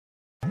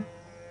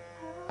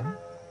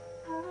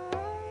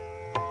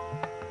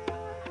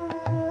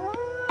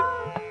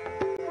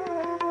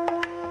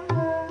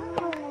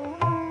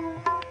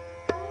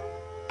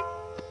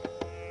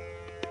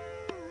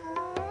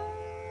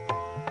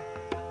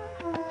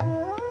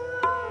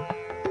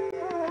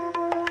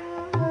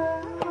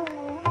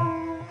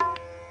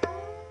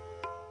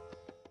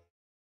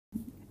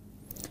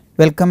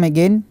Welcome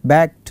again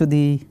back to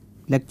the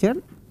lecture,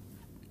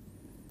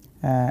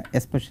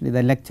 especially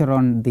the lecture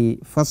on the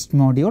first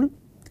module.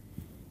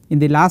 In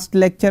the last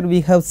lecture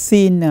we have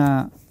seen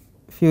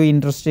few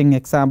interesting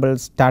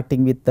examples,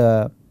 starting with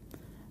the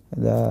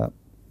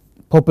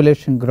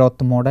population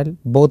growth model,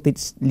 both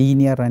its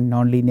linear and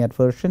nonlinear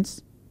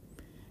versions,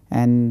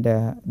 and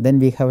then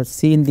we have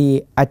seen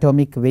the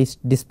atomic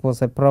waste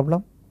disposal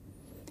problem,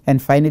 and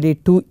finally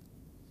two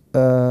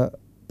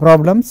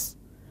problems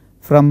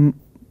from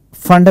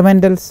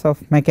fundamentals of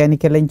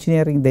mechanical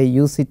engineering. They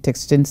use it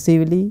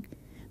extensively,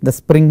 the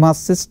spring mass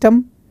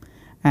system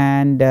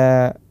and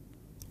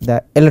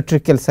the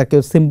electrical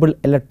circuit, simple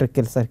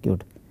electrical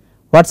circuit.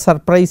 What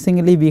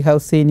surprisingly we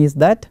have seen is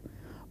that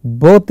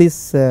both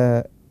this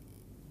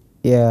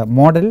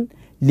model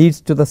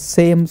leads to the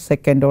same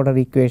second order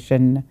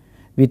equation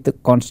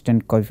with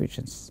constant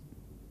coefficients.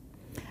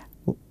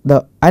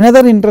 The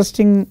another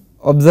interesting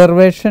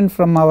observation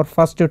from our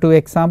first two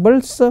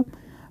examples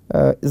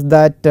is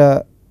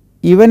that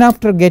even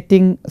after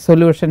getting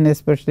solution,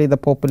 especially the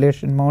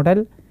population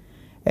model,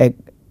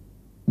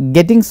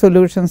 getting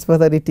solutions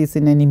whether it is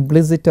in an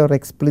implicit or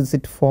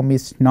explicit form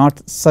is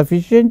not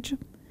sufficient.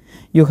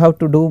 You have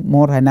to do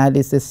more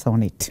analysis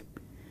on it,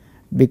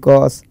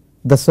 because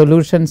the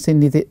solutions in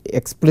the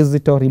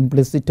explicit or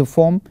implicit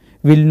form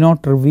will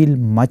not reveal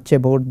much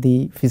about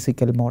the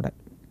physical model.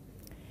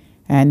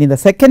 And in the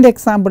second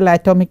example,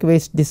 atomic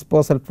waste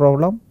disposal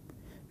problem,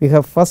 we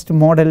have first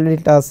modeled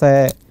it as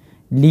a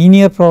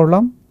linear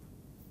problem.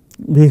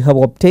 We have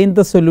obtained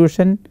the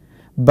solution,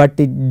 but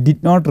it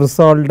did not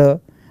resolve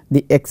the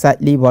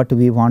exactly what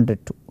we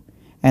wanted to,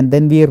 and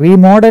then we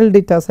remodeled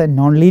it as a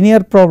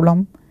nonlinear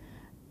problem,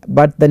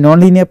 but the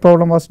nonlinear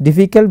problem was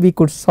difficult. We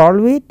could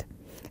solve it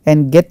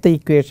and get the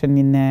equation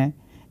in a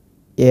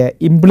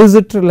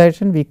implicit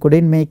relation. We could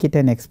not make it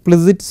an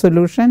explicit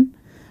solution,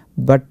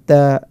 but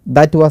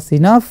that was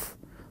enough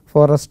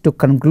for us to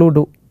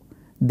conclude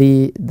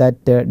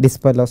that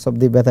disposal of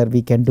the whether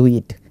we can do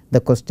it, the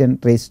question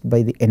raised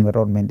by the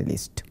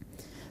environmentalist.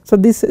 So,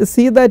 this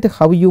see that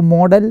how you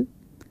model,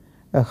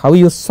 how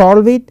you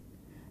solve it,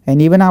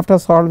 and even after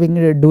solving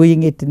it,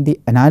 doing it in the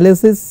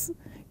analysis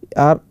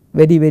are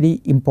very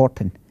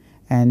important,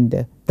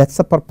 and that is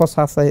the purpose.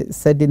 As I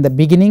said in the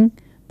beginning,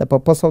 the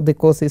purpose of the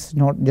course is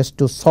not just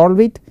to solve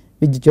it,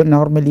 which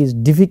normally is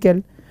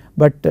difficult,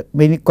 but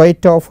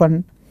quite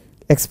often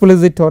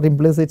explicit or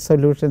implicit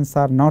solutions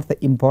are not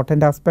the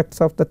important aspects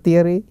of the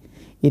theory.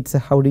 It is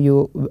how do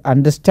you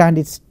understand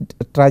its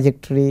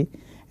trajectory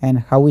and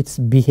how its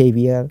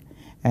behavior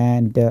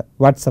and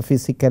what is the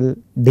physical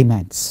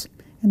demands,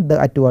 and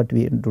that what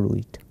we want to do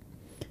it.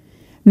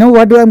 Now,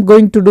 what I am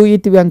going to do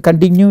it, we will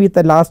continue with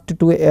the last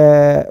two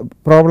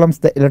problems,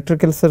 the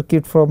electrical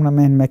circuit problem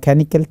and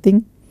mechanical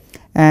thing,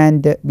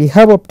 and we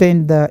have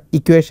obtained the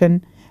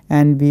equation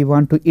and we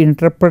want to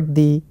interpret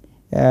the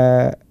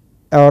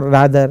or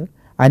rather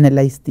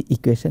analyze the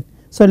equation.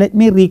 So, let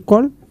me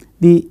recall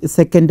the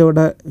second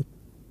order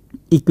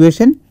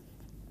equation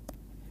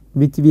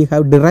which we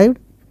have derived,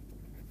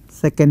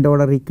 second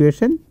order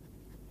equation.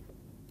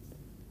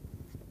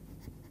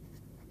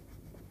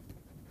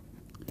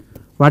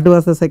 What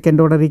was the second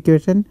order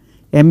equation?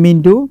 M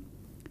into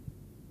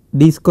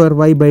d square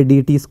y by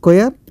dt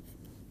square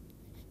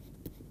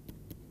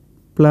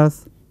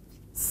plus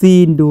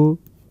c into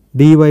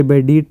dy by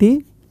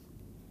dt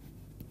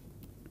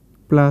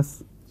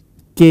plus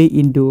k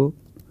into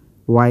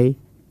y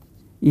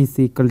is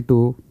equal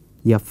to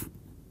f.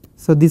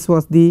 So, this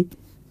was the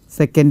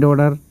second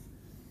order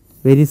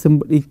very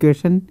simple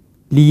equation,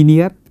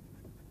 linear,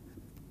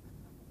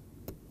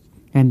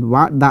 and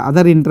what the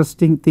other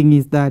interesting thing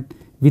is that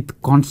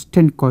with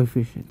constant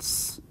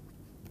coefficients.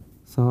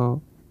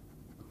 So,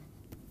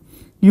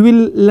 you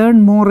will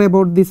learn more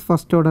about this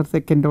first order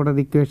second order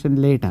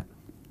equation later,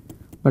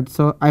 but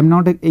so I am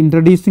not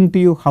introducing to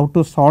you how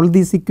to solve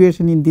this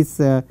equation in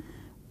this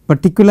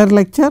particular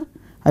lecture.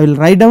 I will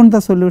write down the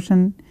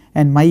solution,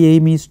 and my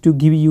aim is to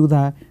give you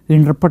the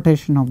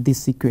interpretation of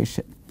this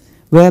equation,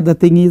 where the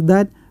thing is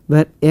that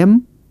where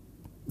m,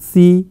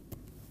 c,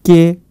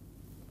 k,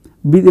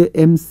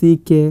 m, c,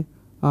 k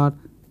are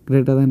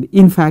greater than,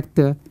 in fact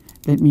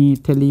let me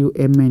tell you,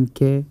 m and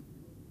k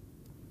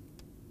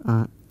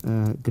are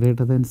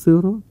greater than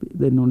 0,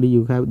 then only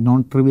you have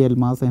non trivial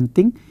mass and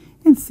thing,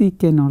 and c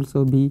can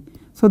also be.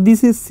 So,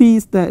 this is c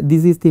is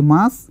the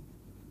mass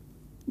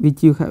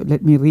which you have.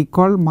 Let me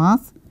recall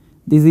mass.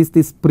 This is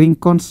the spring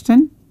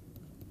constant,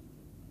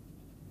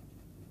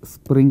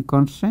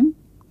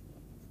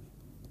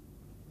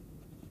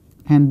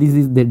 and this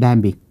is the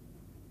damping.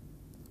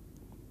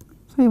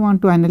 So, I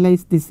want to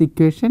analyze this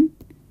equation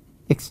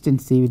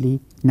extensively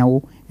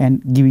now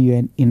and give you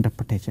an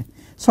interpretation.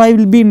 So, I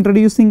will be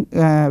introducing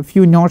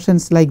few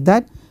notions like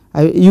that.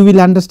 You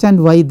will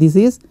understand why this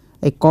is.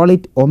 I call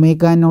it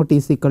omega naught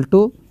is equal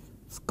to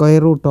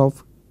square root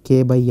of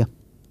k by m.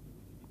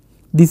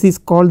 This is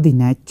called the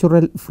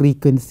natural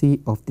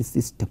frequency of the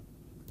system.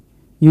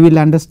 You will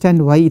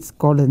understand why it is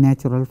called a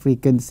natural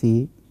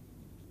frequency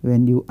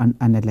when you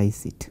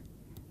analyze it.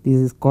 This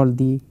is called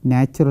the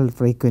natural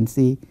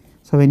frequency.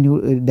 So, when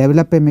you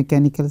develop a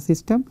mechanical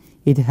system,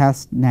 it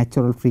has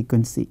natural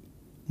frequency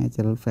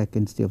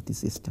of the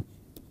system,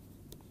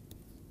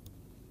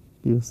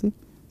 you see.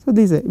 So,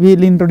 this we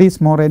will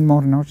introduce more and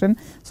more notion.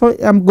 So,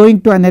 I am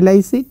going to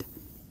analyze it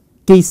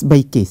case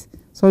by case.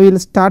 So, we will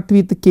start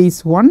with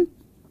case 1,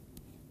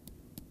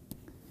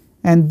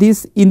 and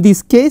this in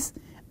this case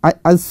I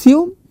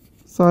assume.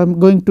 So, I am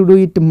going to do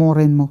it more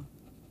and more.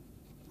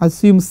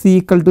 Assume C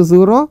equal to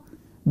 0,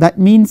 that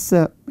means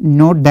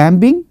no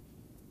damping,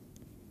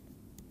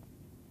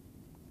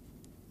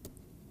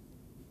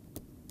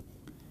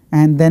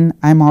 and then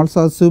I am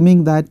also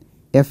assuming that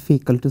F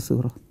equal to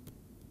 0.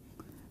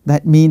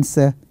 That means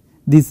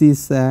this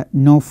is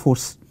no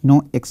force,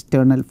 no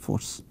external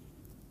force,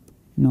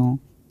 no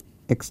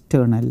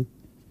external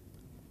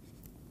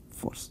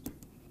force.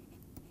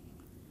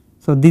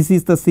 So, this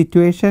is the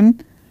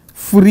situation,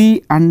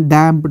 free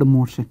undamped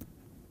motion,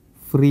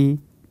 free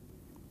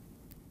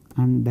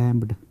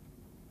undamped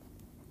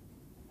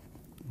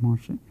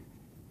motion.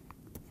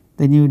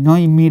 Then you know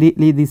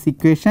immediately this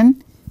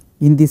equation.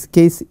 In this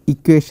case,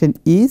 equation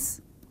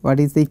is, what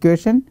is the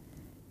equation?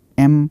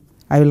 M,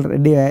 I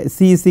will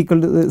C is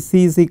equal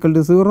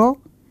to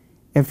 0,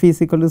 F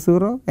is equal to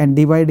 0, and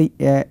divide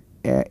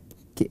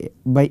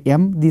by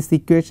M this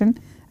equation.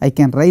 I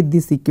can write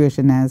this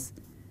equation as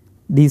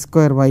d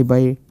square y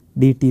by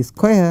dt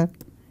square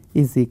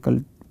is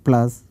equal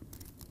plus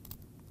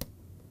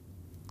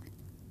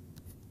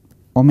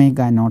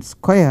omega naught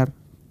square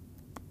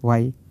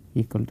y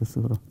equal to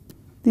 0.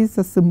 This is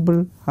a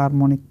simple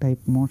harmonic type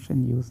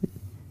motion, you see,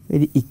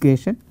 very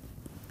equation.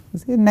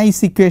 It's a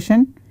nice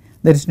equation.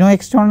 There is no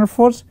external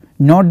force,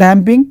 no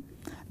damping.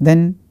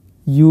 Then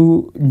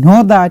you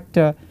know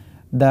that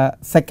the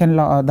second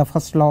law, the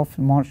first law of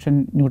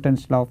motion,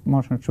 Newton's law of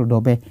motion should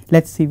obey.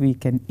 Let us see we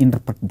can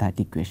interpret that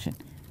equation.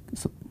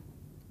 So,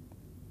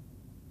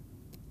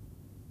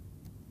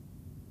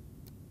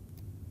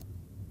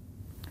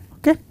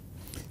 okay.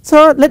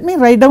 So, let me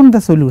write down the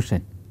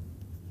solution.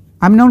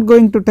 I am not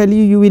going to tell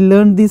you, you will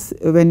learn this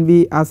when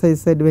we, as I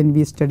said, when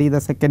we study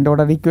the second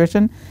order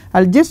equation.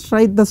 I will just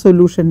write the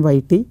solution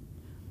y t.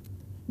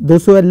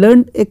 Those who have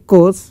learned a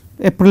course,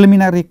 a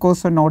preliminary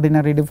course on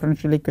ordinary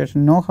differential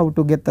equation, know how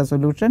to get the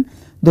solution.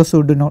 Those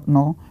who do not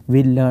know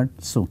will learn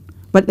soon.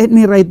 But let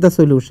me write the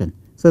solution.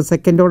 So,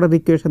 second order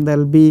equation, there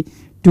will be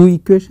 2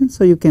 equations.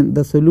 So, you can,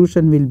 the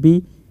solution will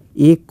be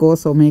a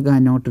cos omega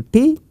naught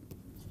t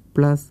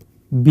plus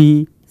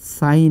b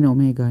sin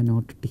omega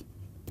naught t.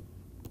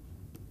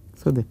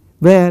 So,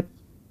 where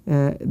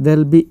there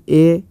will be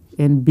a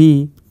and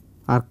b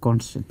are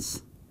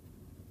constants,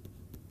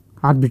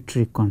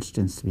 arbitrary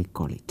constants we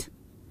call it.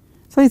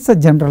 So, it is a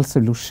general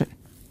solution.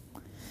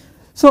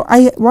 So,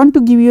 I want to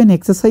give you an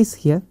exercise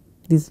here.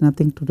 This is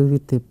nothing to do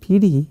with the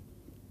PD.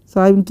 So,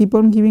 I will keep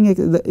on giving,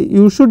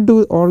 you should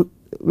do all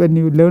when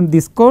you learn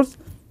this course.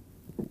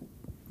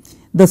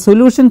 The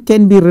solution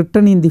can be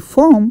written in the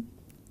form,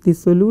 the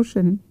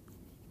solution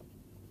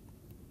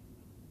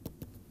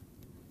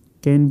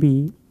can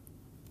be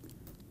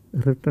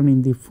written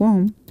in the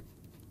form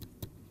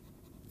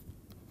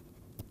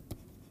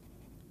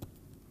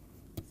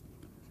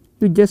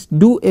you just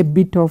do a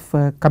bit of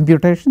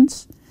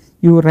computations,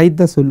 you write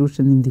the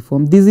solution in the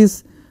form. This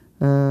is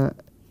a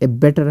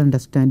better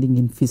understanding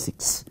in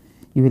physics.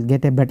 You will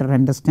get a better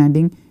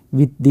understanding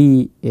with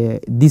the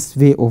this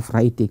way of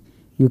writing.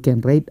 You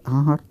can write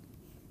R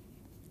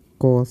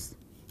cos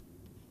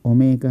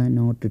omega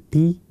naught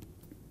t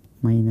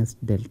minus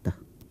delta.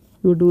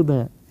 You do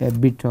the a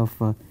bit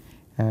of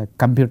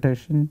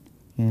computation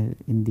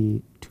in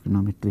the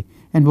trigonometry.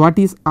 And what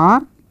is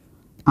R?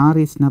 R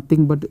is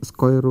nothing but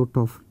square root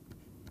of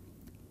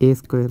a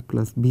square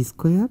plus b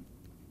square,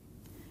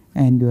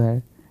 and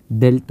your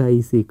delta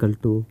is equal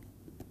to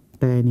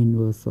tan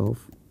inverse of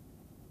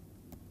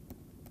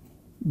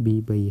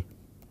b by a.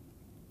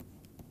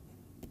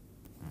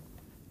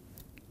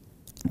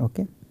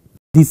 Okay.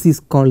 This is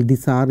called,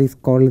 this R is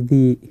called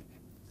the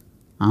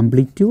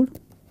amplitude,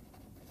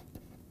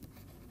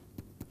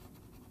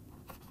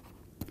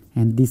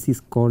 and this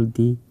is called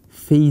the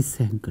phase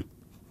angle.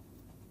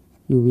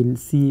 You will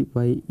see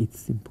why it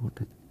is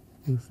important.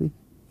 You see,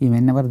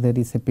 whenever there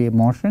is a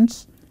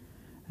motions,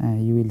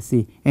 you will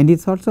see, and it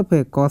is also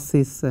a cos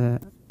is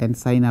and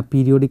sine are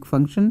periodic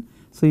function.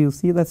 So, you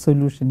see the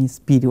solution is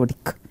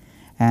periodic,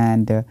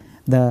 and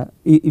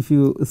if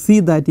you see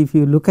that, if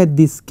you look at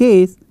this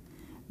case,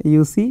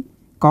 you see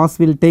cos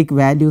will take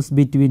values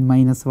between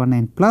 -1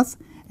 and plus,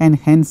 and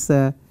hence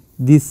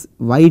this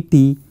y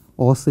t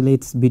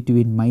oscillates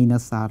between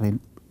minus r and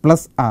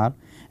plus r,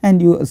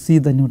 and you see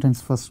the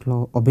Newton's first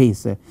law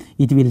obeys,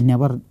 it will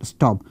never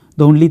stop.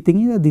 The only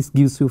thing is that this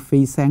gives you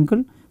phase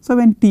angle. So,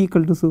 when t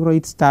equal to 0,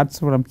 it starts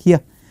from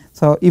here.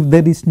 So, if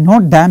there is no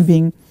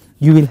damping,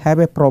 you will have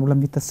a problem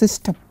with the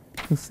system,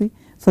 you see.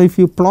 So, if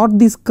you plot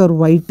this curve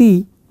y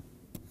t,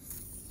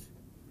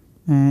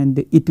 and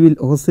it will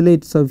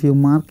oscillate. So, if you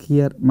mark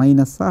here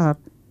minus r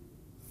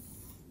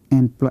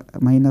and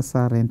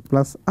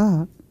plus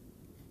r,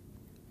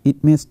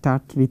 it may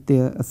start with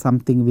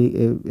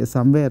something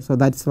somewhere. So,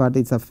 that is what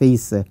is a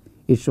phase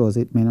it shows,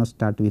 it may not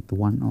start with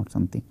 1 or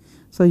something.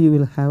 So, you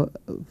will have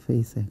a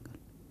phase angle.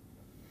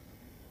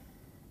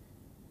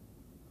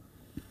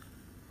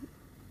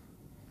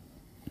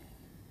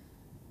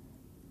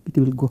 It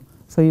will go.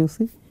 So, you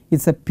see it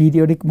is a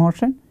periodic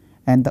motion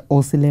and the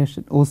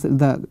oscillation,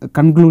 the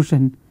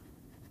conclusion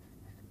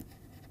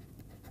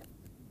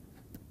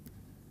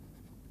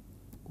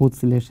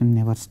oscillation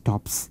never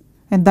stops,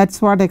 and that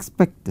is what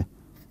expect,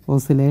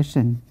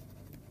 oscillation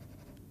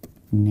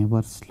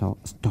never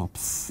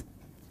stops,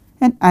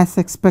 and as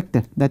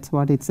expected, that is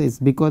what it says,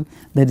 because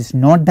there is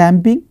no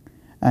damping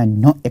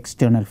and no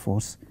external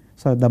force.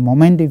 So, the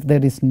moment if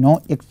there is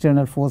no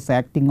external force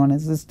acting on a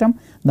system,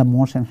 the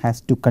motion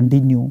has to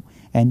continue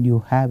and you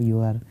have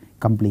your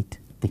complete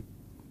thing.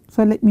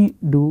 So, let me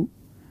do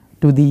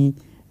to the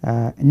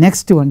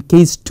next one,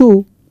 case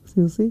 2.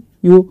 So, you see,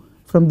 you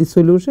from the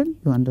solution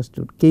you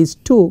understood. Case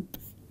 2,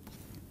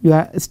 you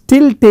are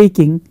still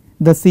taking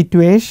the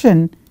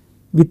situation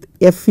with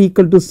f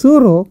equal to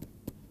 0,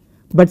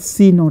 but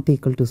c not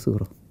equal to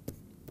 0.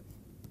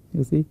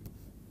 You see.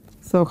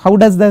 So, how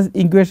does the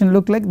equation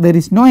look like? There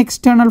is no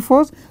external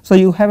force. So,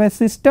 you have a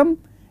system,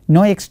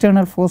 no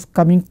external force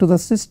coming to the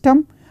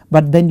system,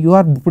 but then you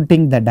are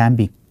putting the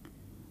damping,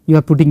 you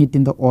are putting it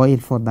in the oil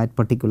for that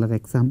particular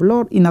example,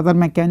 or in other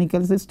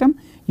mechanical system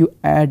you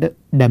add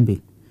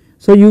damping.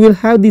 So, you will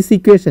have this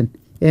equation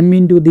m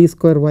into d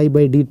square y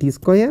by dt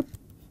square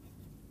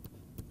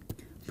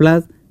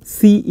plus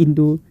c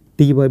into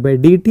dy by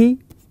dt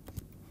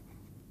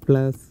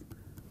plus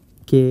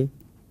k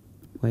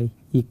y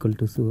equal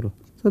to 0.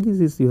 So,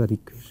 this is your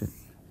equation,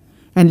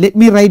 and let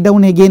me write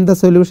down again the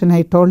solution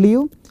I told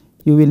you,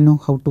 you will know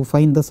how to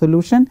find the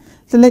solution.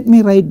 So, let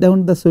me write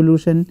down the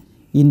solution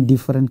in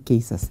different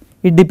cases.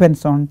 It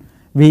depends on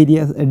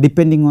various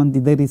depending on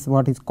there is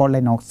what is called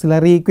an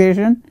auxiliary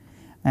equation,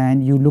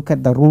 and you look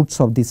at the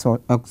roots of this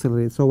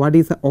auxiliary. So, what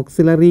is the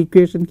auxiliary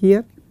equation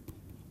here?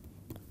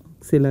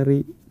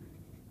 Auxiliary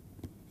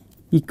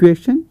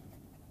equation,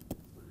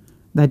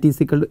 that is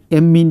equal to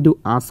m into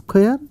r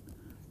square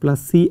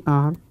plus c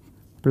r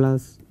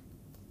plus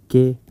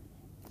k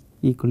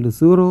equal to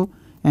 0,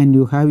 and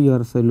you have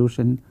your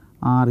solution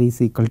r is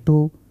equal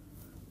to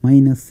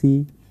minus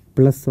c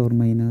plus or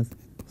minus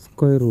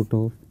square root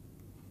of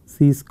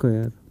c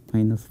square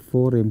minus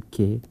 4 m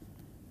k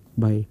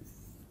by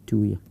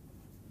 2 m.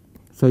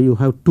 So, you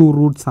have two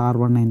roots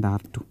r1 and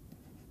r2.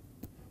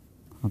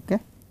 Okay.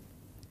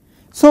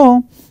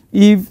 So,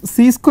 if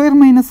c square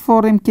minus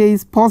 4 m k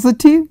is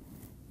positive,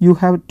 you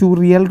have two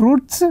real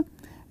roots,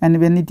 and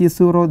when it is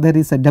 0 there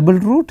is a double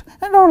root,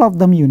 and all of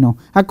them you know.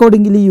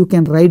 Accordingly, you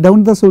can write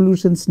down the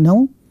solutions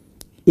now.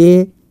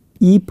 A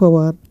e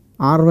power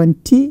r1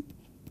 t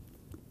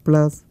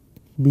plus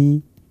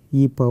b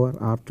e power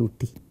r2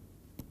 t.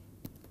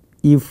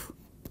 If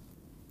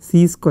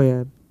c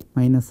square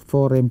minus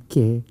 4 m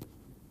k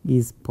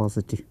is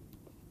positive,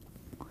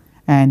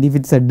 and if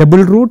it is a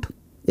double root,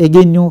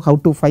 again know how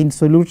to find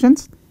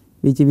solutions,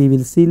 which we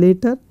will see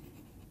later.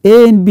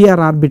 A and b are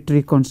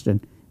arbitrary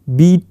constant,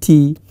 b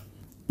t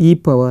e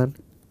power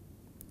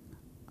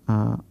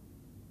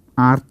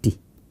r t,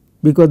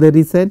 because there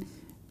is an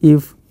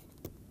if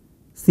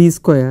c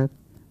square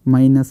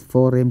minus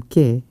 4 m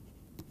k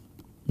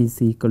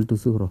is equal to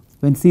 0.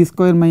 When c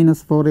square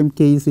minus 4 m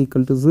k is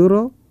equal to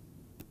 0,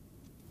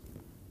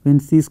 when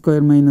c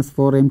square minus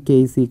 4 m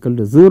k is equal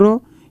to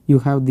 0, you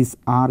have this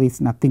r is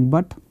nothing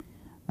but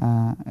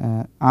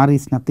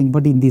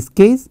in this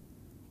case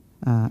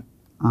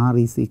r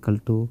is equal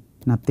to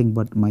nothing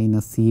but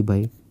minus c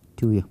by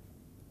 2 m.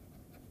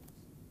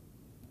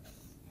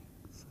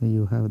 So,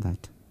 you have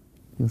that,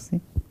 you see.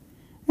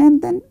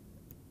 And then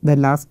the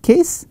last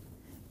case,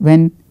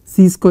 when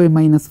c square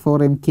minus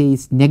 4 m k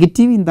is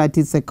negative, in that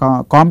is a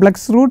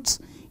complex roots,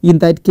 in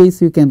that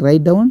case you can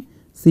write down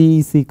c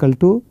is equal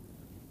to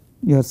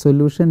your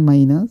solution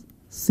minus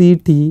c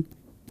t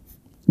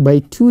by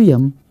 2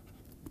 m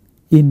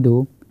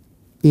into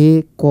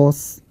a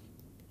cos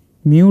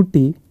mu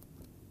t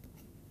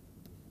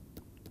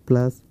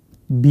plus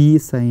b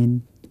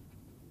sin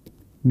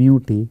mu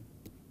t.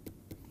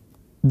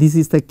 This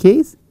is the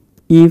case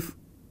if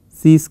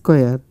c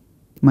square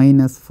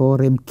minus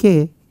 4 m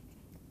k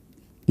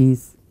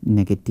is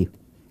negative.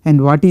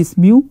 And what is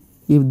mu?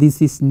 If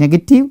this is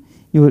negative,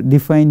 you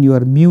define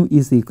your mu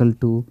is equal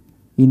to,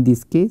 in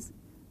this case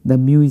the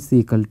mu is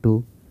equal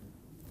to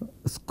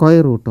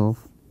square root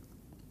of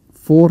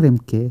 4 m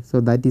k. So,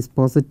 that is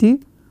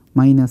positive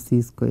minus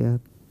c square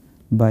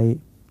by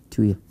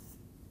 2 m,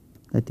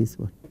 that is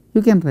what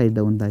you can write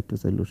down that to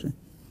solution,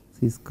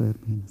 c square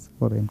minus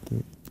 4 m k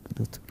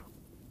equal to 0.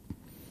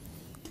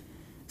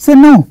 So,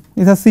 now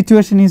the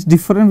situation is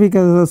different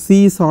because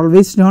c is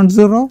always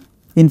non-zero,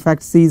 in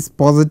fact c is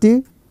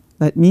positive,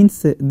 that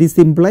means this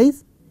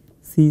implies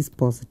c is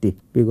positive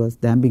because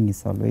damping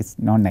is always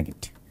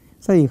non-negative.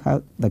 So, you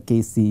have the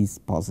case c is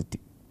positive.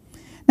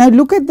 Now,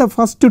 look at the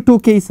first two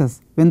cases,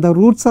 when the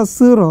roots are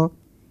 0,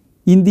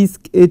 in these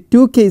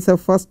two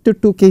cases, first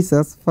two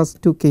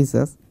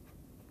cases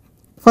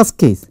first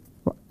case,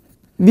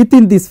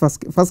 within this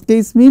first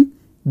case means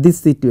this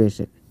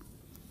situation,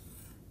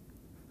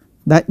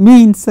 that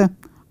means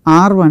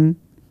R1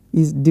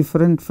 is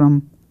different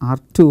from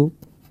R2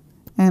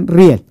 and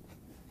real,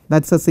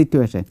 that is a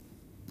situation.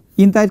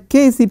 In that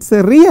case it is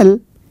a real,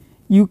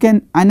 you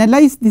can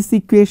analyze this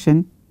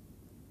equation.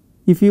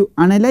 If you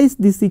analyze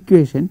this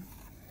equation,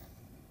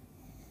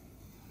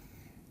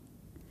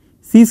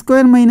 c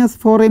square minus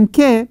 4 m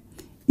k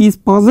is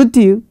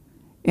positive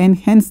and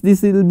hence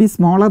this will be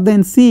smaller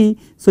than c.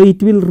 So,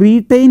 it will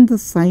retain the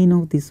sign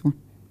of this one.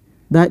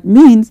 That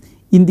means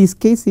in this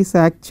case is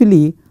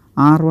actually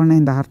R1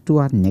 and R2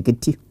 are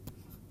negative.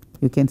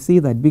 You can see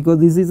that, because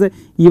this is a,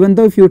 even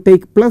though if you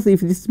take plus,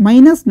 if it is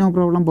minus no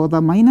problem, both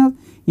are minus,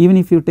 even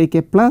if you take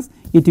a plus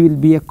it will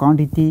be a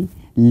quantity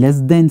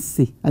less than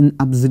c, an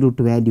absolute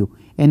value,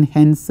 and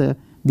hence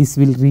this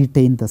will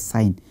retain the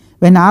sign.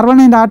 When R1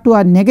 and R2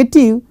 are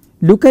negative,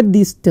 look at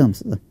these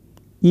terms,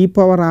 e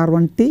power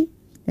R1 t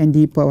and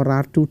e power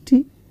R2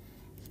 t.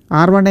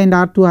 R1 and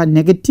R2 are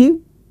negative,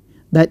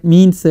 that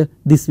means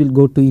this will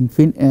go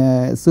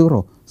to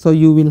 0. So,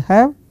 you will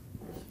have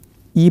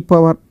e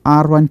power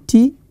R1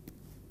 t,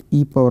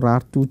 e power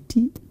R2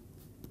 t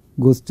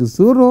goes to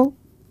 0,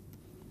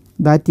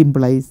 that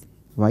implies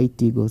y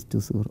t goes to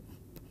 0,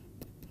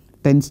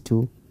 tends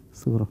to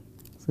 0.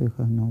 So, you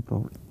have no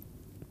problem.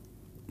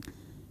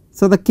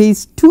 So, the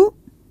case 2,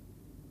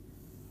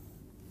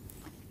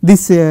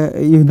 this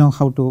you know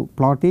how to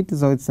plot it.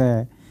 So, it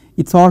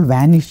is all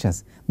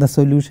vanishes, the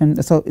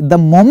solution. So, the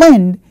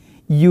moment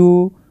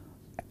you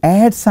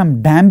add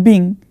some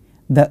damping,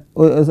 the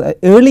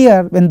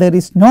earlier when there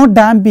is no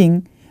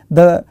damping,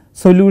 the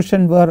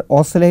solution were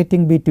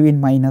oscillating between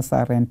minus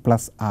r and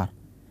plus r.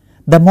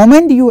 The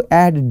moment you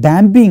add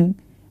damping,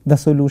 the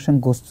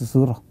solution goes to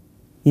 0.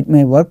 It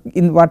may work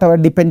in whatever,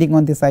 depending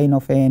on the sign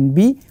of A and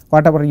B,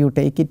 whatever you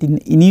take it in,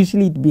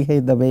 initially it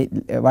behaves the way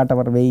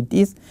whatever way it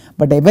is,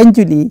 but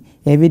eventually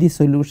every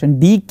solution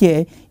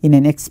decay in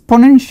an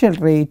exponential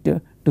rate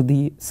to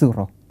the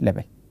 0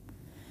 level.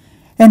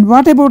 And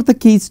what about the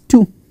case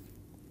 2?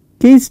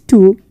 Case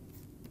 2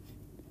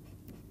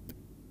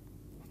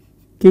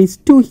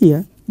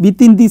 here,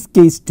 within this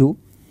case 2,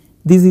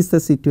 this is the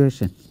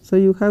situation. So,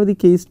 you have the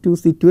case 2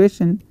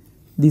 situation,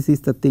 this is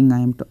the thing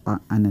I am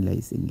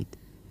analyzing it.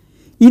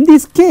 In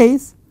this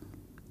case,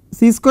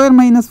 c square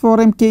minus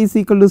 4 m k is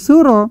equal to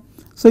 0.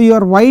 So,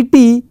 your y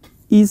t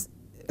is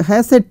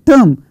has a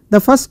term, the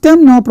first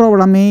term no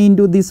problem, a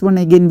into this one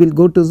again will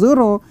go to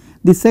 0.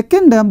 The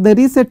second term, there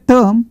is a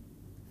term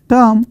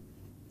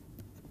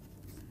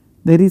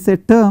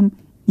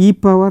e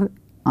power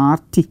r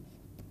t.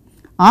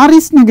 R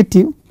is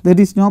negative, there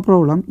is no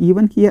problem,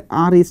 even here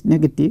r is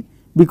negative,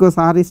 because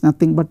r is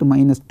nothing but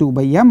minus 2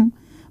 by m,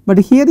 but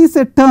here is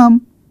a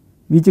term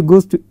which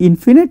goes to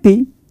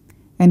infinity,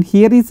 and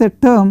here is a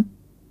term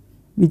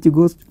which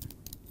goes to,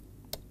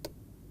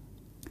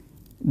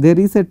 there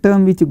is a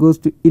term which goes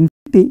to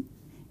infinity,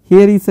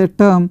 here is a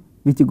term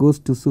which goes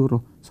to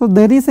 0. So,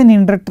 there is an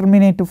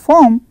indeterminate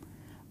form,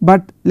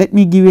 but let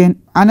me give you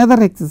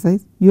another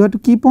exercise. You have to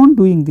keep on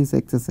doing this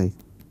exercise.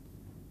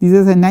 This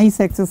is a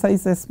nice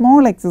exercise, a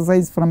small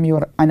exercise from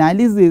your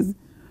analysis.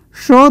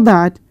 Show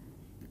that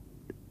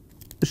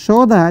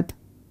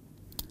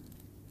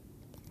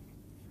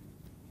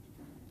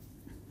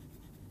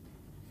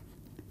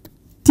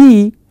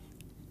t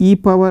e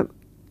power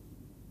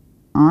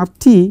r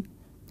t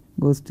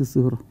goes to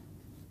 0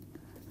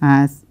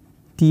 as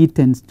t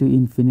tends to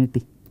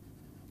infinity.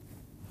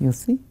 You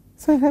see.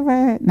 So, I have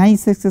a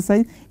nice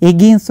exercise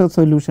against the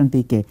solution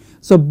decay.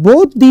 So,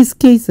 both these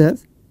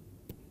cases,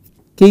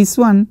 case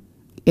 1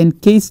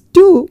 and case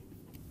 2,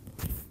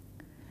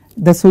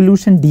 the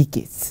solution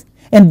decays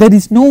and there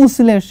is no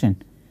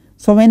oscillation.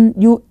 So, when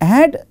you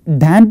add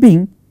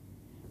damping,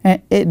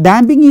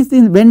 damping is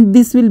when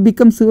this will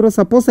become 0,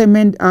 suppose m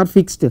and r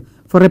fixed.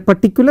 For a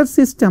particular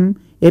system,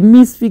 m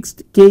is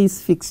fixed, k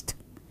is fixed,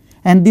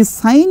 and the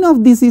sign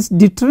of this is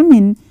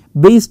determined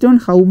based on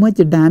how much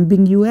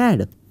damping you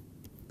add.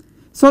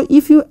 So,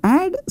 if you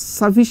add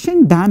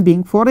sufficient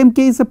damping, 4 m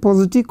k is a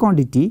positive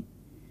quantity,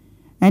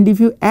 and if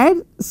you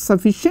add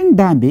sufficient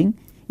damping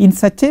in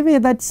such a way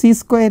that c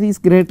square is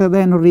greater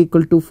than or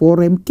equal to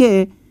 4 m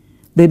k,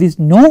 there is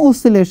no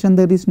oscillation,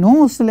 there is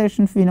no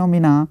oscillation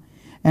phenomena,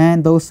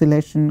 and the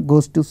oscillation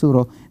goes to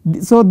 0.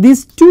 So,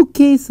 these two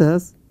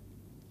cases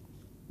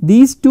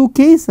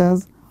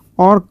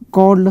are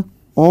called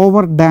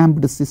over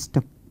damped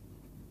system.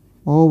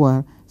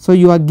 So,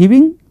 you are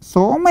giving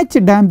so much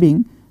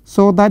damping,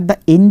 so that the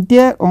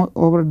entire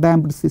over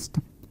damped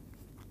system.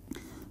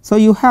 So,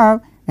 you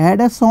have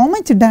added so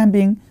much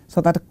damping,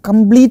 so that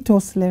complete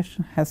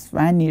oscillation has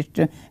vanished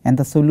and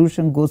the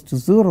solution goes to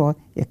 0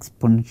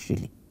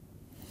 exponentially.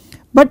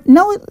 But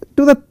now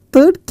to the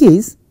third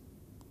case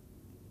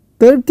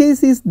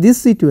is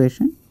this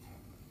situation.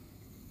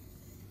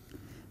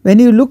 When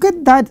you look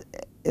at that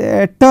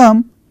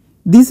term,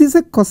 this is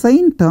a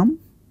cosine term,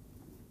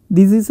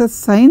 this is a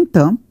sine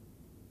term,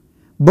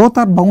 both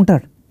are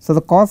bounded. So,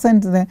 the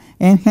cosine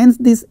and hence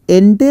this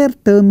entire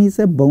term is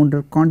a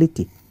bounded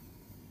quantity,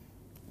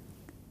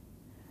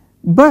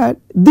 but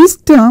this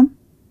term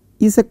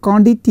is a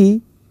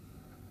quantity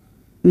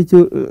which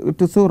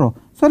to 0.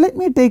 So, let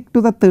me take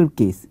to the third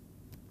case.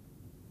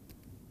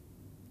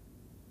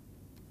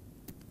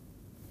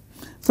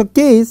 So,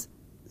 case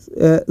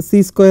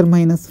c square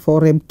minus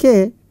 4 m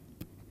k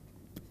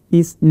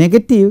is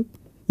negative.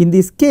 In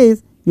this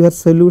case your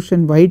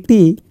solution y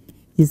t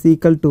is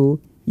equal to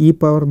e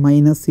power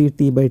minus c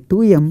t by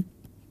 2 m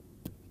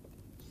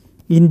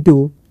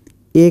into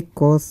a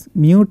cos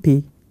mu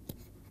t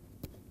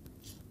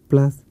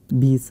plus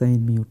b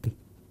sin mu t.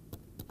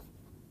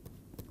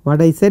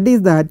 What I said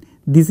is that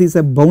this is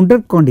a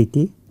bounded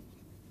quantity,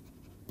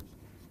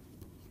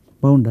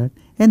 bounded,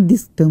 and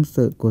this term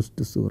goes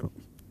to 0.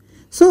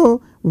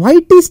 So, y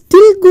t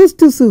still goes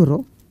to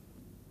 0,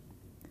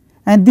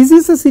 and this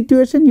is a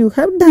situation you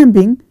have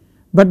damping,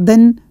 but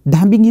then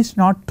damping is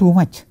not too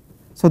much.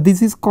 So,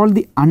 this is called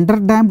the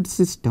underdamped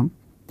system.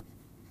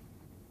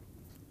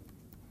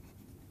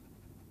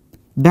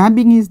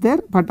 Damping is there,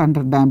 but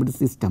underdamped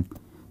system.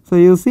 So,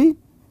 you see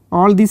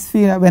all this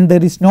when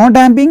there is no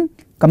damping,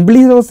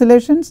 complete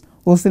oscillations,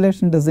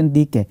 oscillation does not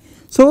decay.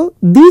 So,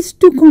 these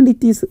two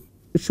quantities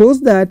shows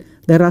that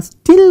there are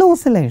still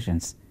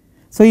oscillations.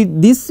 So,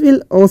 this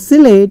will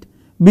oscillate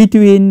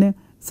between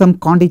some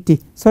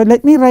quantity. So,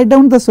 let me write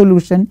down the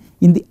solution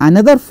in the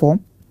another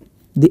form.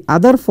 The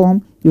other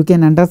form you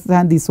can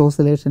understand this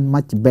oscillation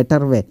much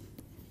better way.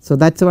 So,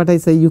 that is what I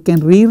say, you can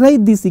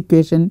rewrite this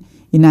equation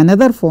in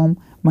another form,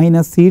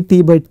 minus c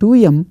t by 2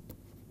 m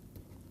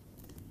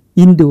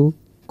into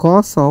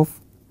cos of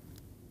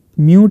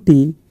mu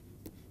t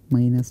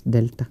minus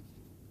delta.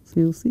 So,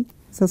 you see it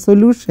is a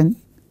solution.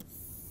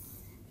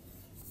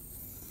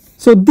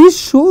 So, this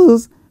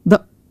shows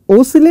the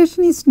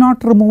oscillation is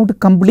not removed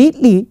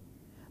completely,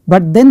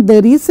 but then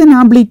there is an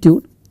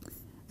amplitude,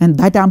 and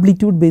that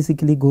amplitude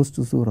basically goes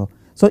to 0.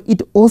 So,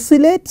 it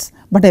oscillates,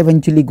 but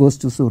eventually goes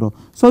to 0.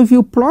 So, if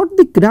you plot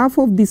the graph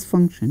of this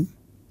function,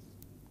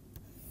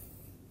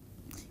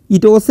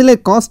 it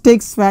oscillates, cos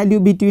takes value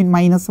between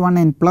minus 1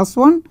 and plus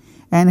 1,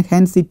 and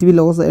hence it will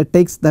also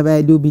takes the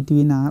value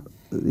between r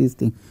this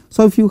thing.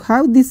 So, if you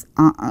have this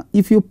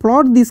if you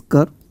plot this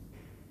curve,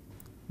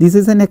 this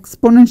is an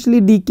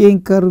exponentially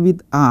decaying curve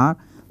with r.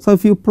 So,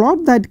 if you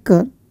plot that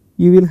curve,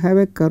 you will have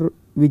a curve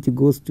which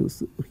goes to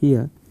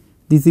here.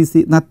 This is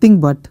nothing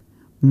but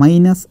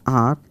minus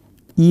r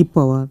e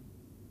power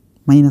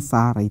minus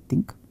r, I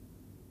think,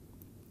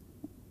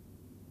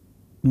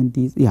 and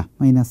this, yeah,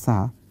 minus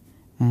r,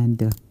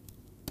 and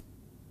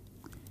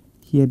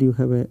here you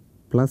have a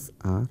plus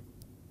r,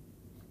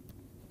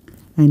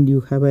 and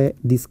you have a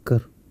this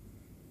curve.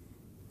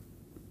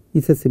 It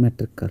is a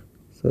symmetric curve.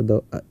 So,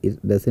 the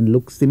it does not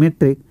look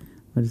symmetric,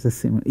 but it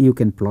is a you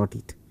can plot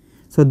it.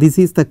 So, this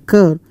is the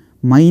curve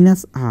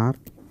minus r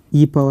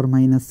e power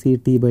minus c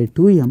t by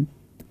 2 m,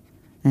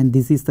 and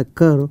this is the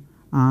curve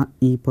r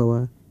e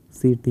power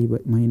c t by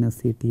minus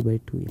c t by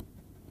 2 m,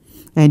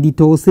 and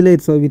it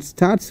oscillates. So, it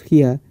starts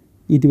here,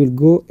 it will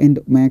go, and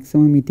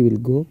maximum it will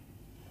go.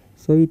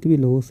 So, it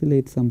will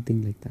oscillate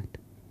something like that.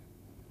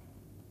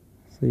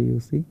 So, you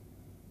see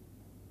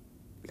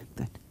like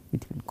that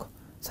it will go.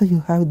 So,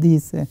 you have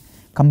this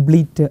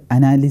complete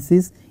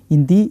analysis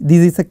in the,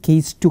 this is a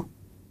case 2.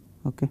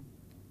 Okay.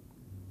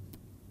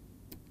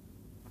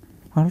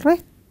 All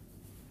right.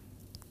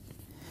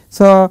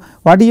 So,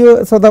 what do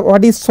you, so the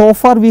what is so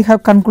far we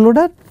have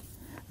concluded?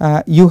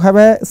 You have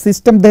a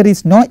system, there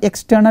is no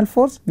external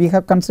force, we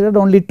have considered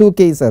only 2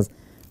 cases.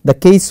 The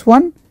case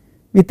 1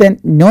 with an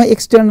no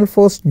external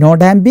force, no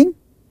damping,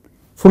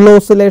 full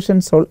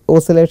oscillation, so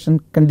oscillation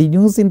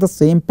continues in the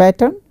same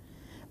pattern.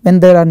 When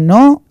there are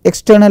no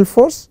external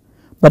force,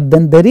 but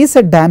then there is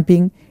a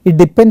damping, it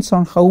depends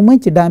on how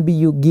much damping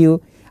you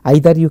give,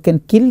 either you can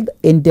kill the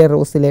entire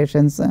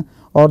oscillations,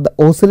 or the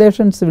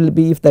oscillations will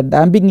be, if the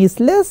damping is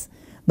less,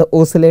 the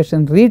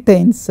oscillation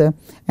retains,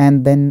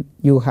 and then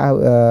you have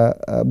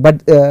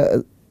but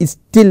it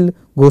still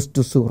goes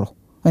to 0,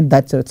 and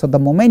that is it. So, the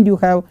moment you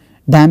have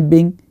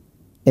damping,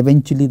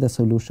 eventually the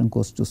solution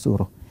goes to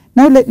 0.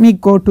 Now, let me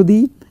go to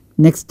the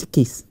next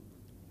case,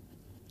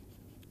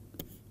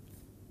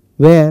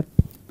 where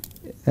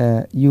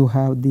you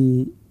have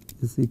the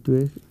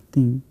situation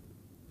thing,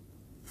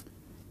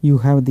 you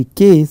have the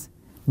case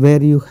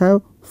where you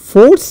have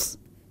force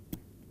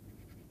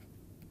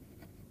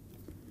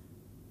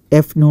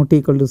F not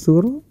equal to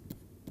 0,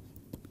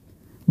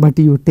 but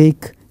you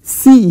take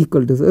C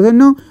equal to 0.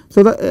 No,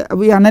 so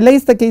we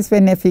analyze the case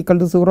when F equal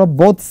to 0,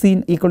 both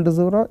C equal to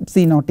 0,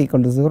 C not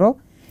equal to 0,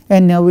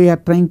 and now we are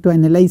trying to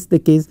analyze the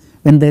case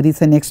when there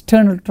is an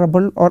external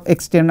trouble or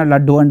external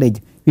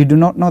advantage. We do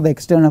not know the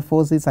external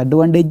force is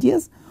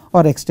advantageous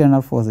or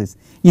external forces.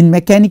 In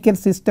mechanical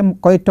system,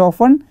 quite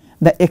often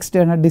the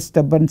external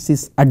disturbance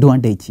is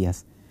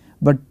advantageous,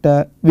 but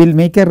we will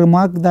make a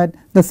remark that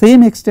the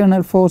same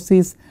external force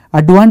is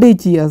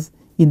advantageous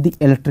in the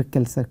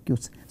electrical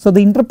circuits. So,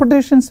 the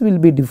interpretations will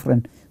be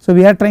different. So,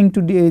 we are trying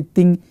to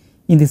think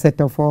in the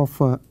setup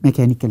of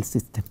mechanical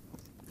system.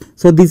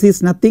 So, this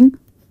is nothing.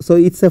 So,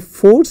 it is a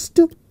forced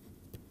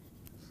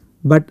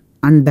but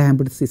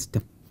undamped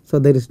system. So,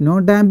 there is no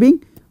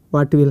damping,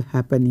 what will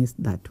happen is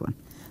that one.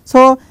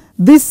 So,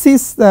 this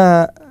is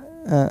the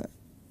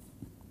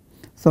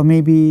so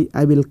maybe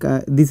I will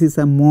this is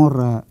a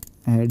more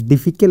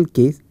difficult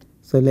case.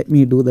 So, let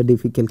me do the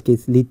difficult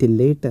case little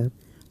later.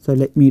 So,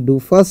 let me do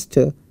first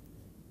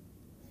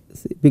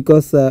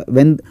because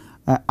when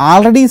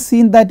already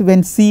seen that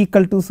when C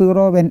equal to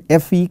 0, when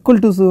F equal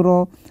to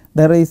 0,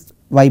 there is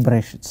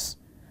vibrations,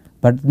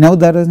 but now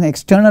there is an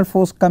external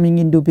force coming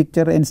into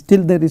picture and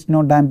still there is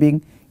no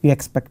damping, you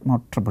expect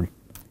more trouble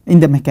in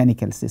the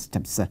mechanical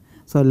systems.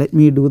 So, let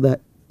me do the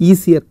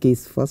easier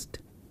case first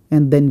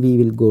and then we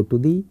will go to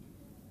the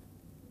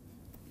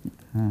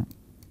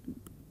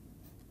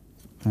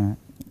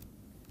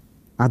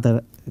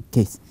other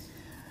case.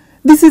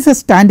 This is a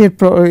standard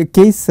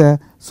case.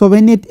 So,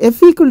 when at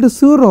F equal to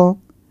 0,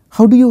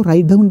 how do you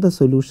write down the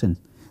solution?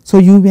 So,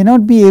 you may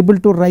not be able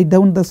to write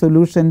down the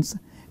solutions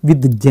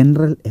with the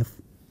general F,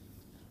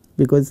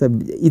 because it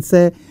is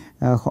a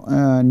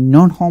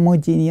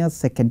non-homogeneous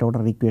second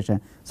order equation.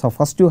 So,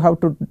 first you have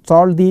to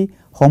solve the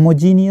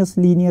homogeneous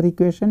linear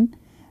equation,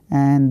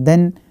 and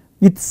then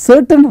with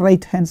certain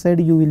right hand side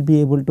you will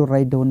be able to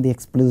write down the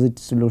explicit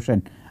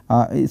solution.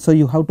 So,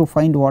 you have to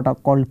find what are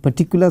called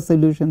particular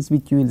solutions,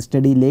 which you will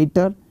study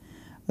later.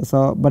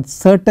 So, but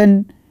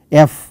certain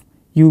F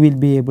you will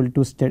be able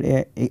to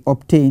study,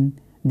 obtain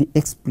the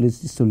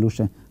explicit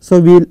solution. So,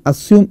 we will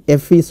assume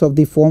F is of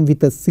the form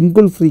with a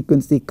single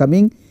frequency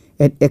coming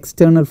and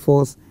external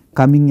force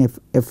coming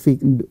F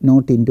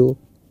naught into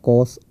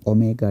cos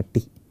omega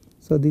t.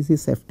 So, this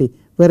is F t,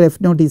 where F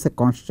naught is a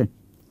constant,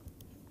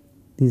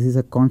 this is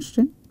a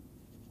constant,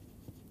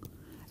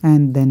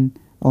 and then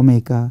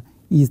omega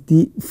is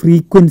the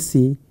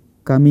frequency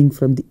coming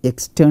from the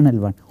external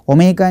one.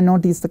 Omega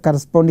naught is the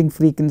corresponding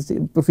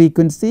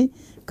frequency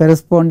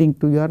corresponding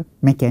to your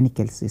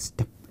mechanical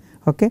system.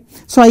 Okay.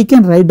 So, I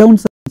can write down.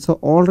 So,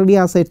 already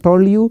as I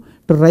told you,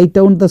 to write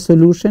down the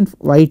solution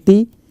y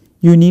t,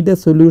 you need a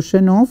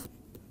solution of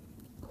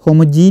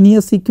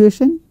homogeneous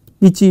equation,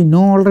 which you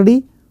know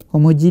already,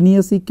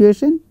 homogeneous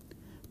equation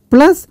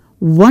plus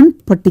one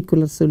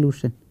particular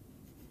solution.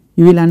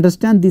 You will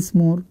understand this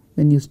more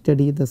when you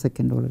study the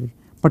second order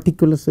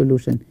particular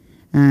solution,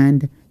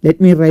 and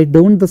let me write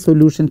down the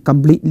solution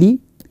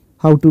completely.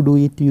 How to do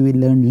it you will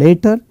learn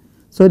later.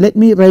 So, let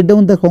me write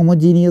down the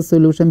homogeneous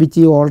solution, which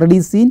you already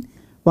seen.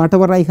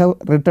 Whatever I have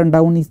written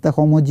down is the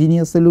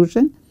homogeneous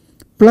solution,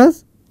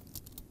 plus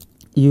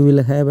you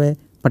will have a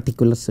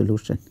particular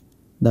solution.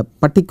 The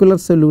particular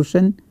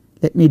solution,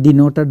 let me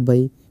denote it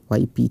by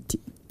ypt.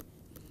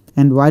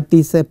 And what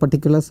is a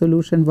particular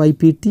solution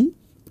ypt?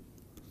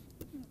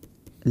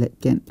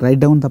 Let can write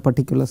down the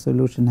particular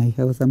solution. I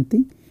have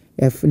something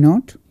F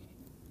naught,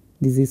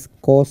 this is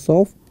cos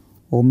of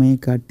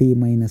omega t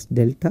minus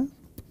delta,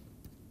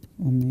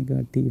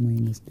 omega t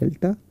minus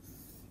delta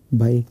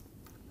by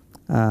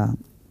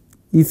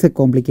is a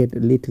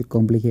complicated, little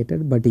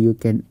complicated, but you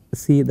can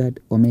see that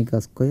omega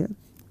square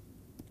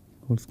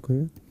whole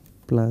square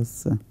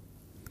plus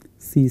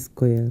c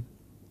square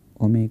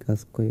omega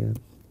square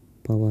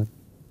power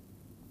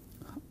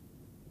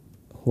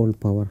whole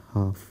power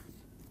half.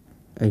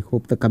 I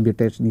hope the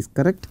computation is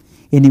correct.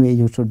 Anyway,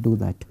 you should do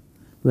that.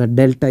 Where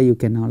delta you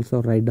can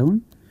also write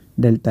down,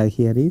 delta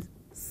here is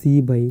c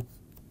by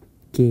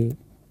k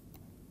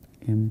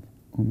m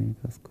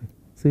omega square.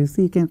 So, you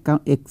see you can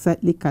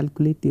exactly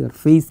calculate your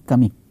phase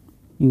coming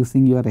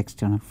using your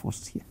external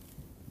force here.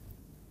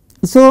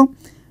 So,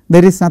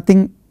 there is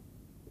nothing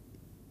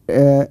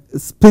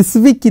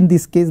specific in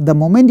this case. The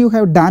moment you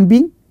have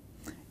damping,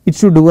 it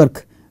should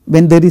work.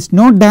 When there is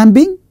no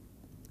damping,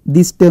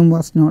 this term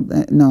was not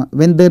no,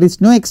 when there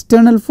is no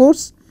external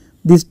force,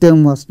 this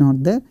term was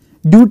not there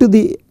due to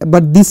the,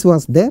 but this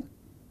was there.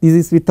 This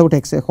is without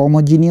a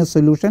homogeneous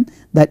solution,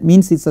 that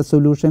means it is a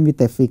solution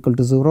with F equal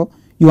to 0.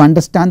 You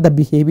understand the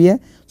behavior.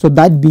 So,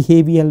 that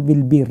behavior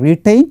will be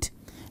retained,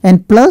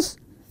 and plus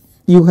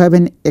you have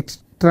an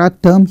extra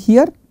term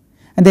here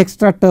and the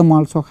extra term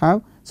also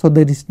have. So,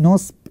 there is no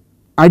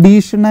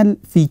additional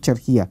feature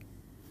here.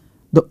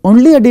 The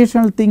only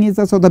additional thing is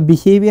that, so the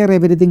behavior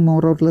everything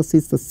more or less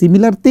is the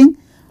similar thing,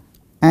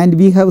 and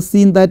we have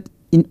seen that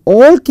in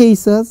all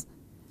cases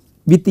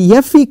with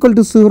F equal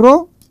to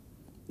 0,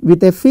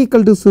 with F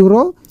equal to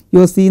 0 you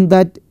have seen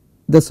that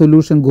the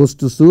solution goes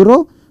to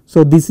 0.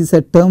 So, this is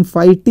a term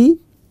phi t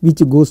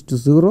which goes to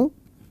 0,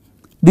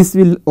 this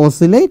will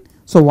oscillate.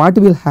 So, what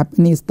will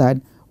happen is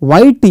that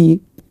y t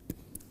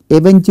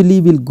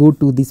eventually will go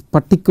to this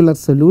particular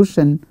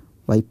solution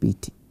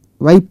ypt.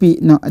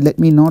 Yp, no, let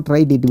me not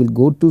write, it will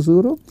go to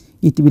 0,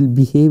 it will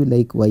behave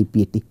like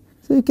ypt.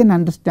 So, you can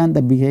understand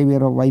the behavior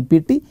of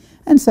ypt,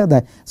 and so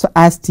that, so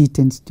as t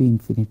tends to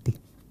infinity.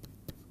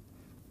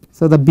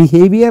 So, the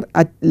behavior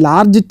at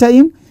large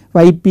time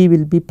yp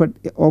will be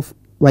of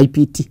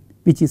ypt,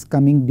 which is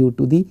coming due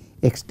to the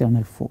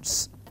external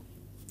force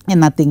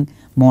and nothing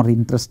more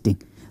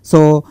interesting.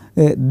 So,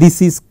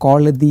 this is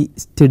called the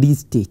steady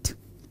state,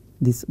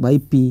 this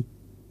yp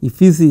a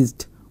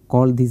physicist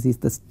call this is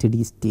the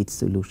steady state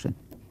solution.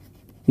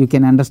 You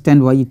can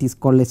understand why it is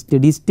called a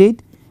steady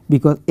state,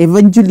 because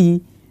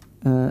eventually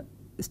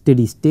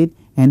steady state,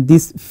 and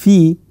this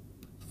phi,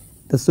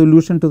 the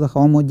solution to the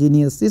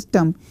homogeneous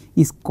system,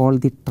 is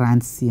called the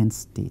transient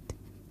state.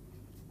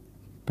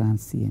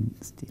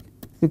 Transient state.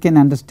 You can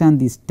understand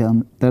these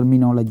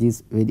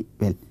terminologies very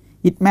well.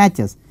 It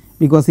matches,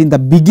 because in the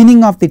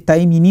beginning of the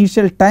time,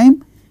 initial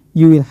time,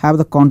 you will have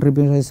the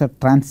contributions of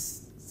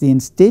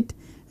transient state,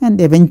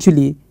 and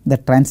eventually the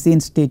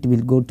transient state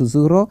will go to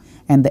 0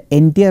 and the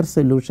entire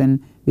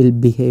solution will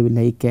behave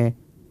like a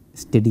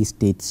steady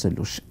state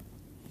solution.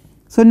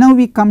 So, now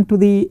we come to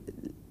the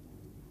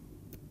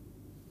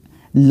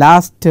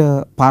last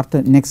part,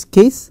 next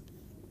case,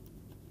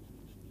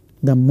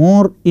 the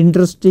more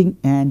interesting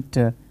and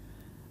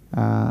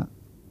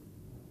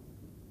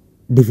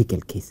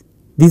difficult case.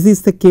 This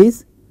is the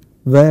case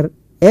where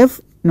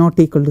f not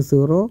equal to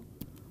 0,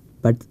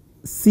 but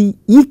c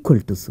equal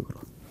to 0.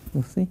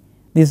 You see,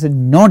 there is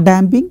no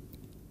damping,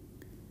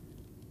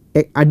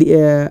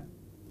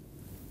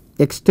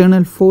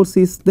 external force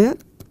is there,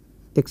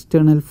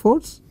 external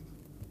force,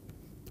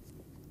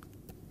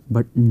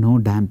 but no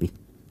damping.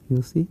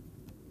 You see,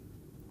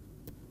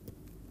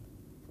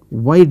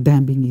 why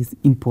damping is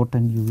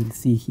important, you will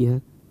see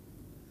here,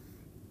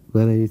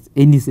 whether it is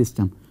any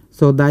system.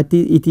 So, that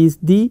is, it is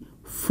the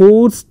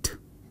forced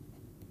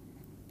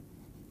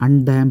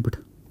undamped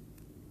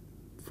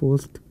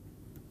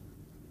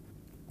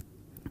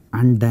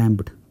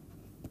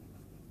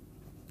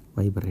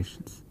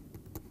vibrations.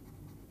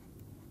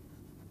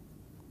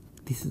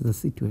 This is the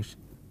situation.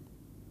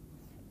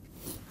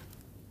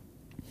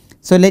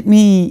 So, let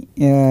me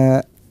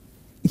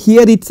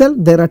here itself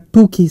there are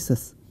two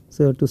cases.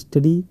 So, to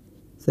study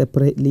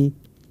separately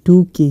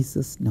two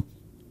cases now.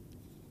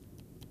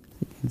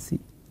 You can see.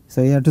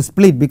 So, you have to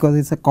split, because it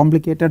is a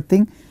complicated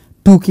thing,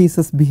 two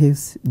cases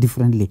behaves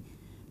differently.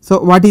 So,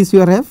 what is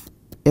your f?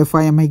 F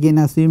I am again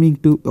assuming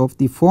to of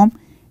the form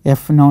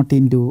f naught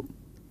into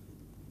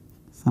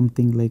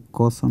something like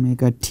cos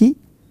omega t.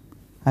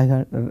 I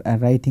am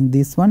writing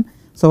this one.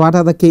 So, what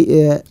are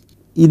the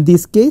in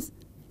this case?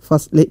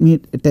 First, let me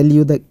tell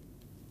you the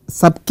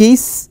sub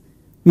case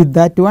with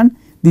that one.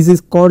 This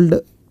is called,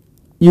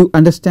 you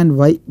understand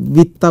why,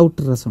 without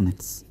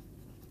resonance.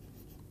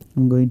 I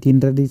am going to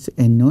introduce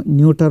a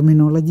new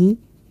terminology,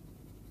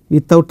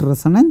 without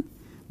resonance.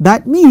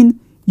 That means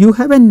you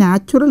have a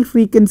natural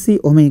frequency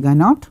omega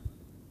naught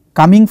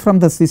coming from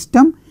the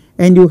system,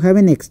 and you have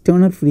an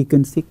external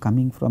frequency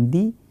coming from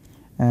the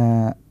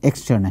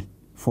external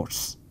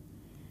force.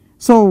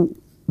 So,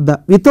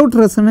 the without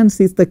resonance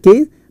is the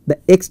case, the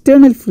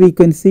external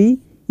frequency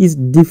is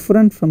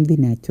different from the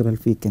natural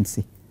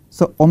frequency.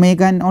 So,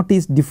 omega naught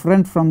is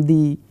different from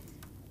the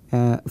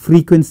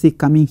frequency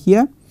coming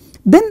here.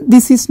 Then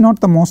this is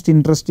not the most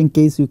interesting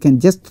case, you can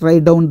just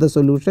write down the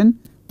solution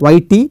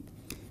yt.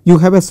 You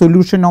have a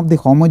solution of the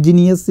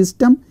homogeneous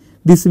system.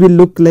 This will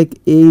look like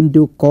a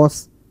into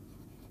cos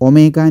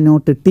omega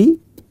naught t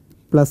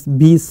plus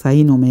b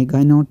sin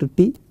omega naught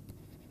t,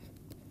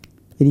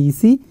 very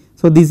easy.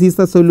 So, this is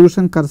the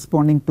solution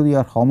corresponding to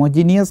your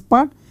homogeneous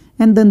part,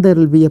 and then there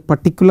will be a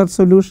particular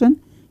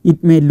solution.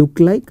 It may look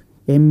like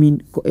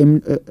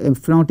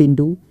f naught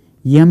into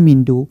m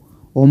into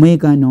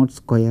omega naught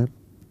square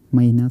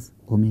minus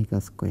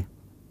omega square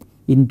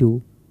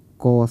into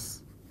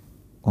cos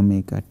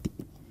omega t.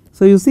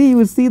 So, you see, you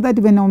will see that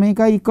when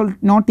omega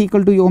not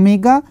equal to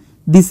omega,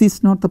 this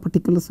is not the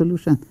particular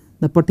solution.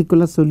 The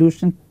particular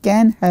solution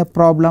can have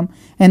problem,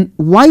 and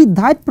why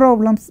that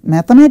problems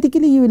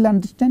mathematically you will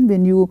understand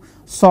when you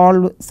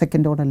solve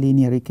second order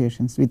linear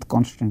equations with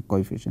constant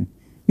coefficient,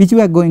 which we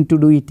are going to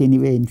do it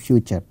anyway in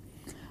future.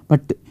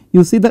 But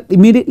you see that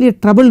immediately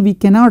trouble, we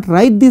cannot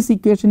write this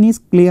equation is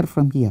clear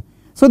from here.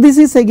 So, this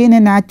is again a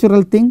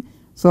natural thing.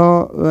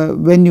 So,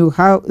 when you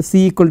have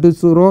c equal to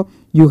 0,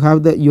 you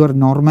have your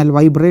normal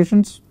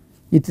vibrations,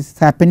 it is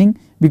happening,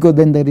 because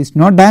then there is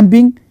no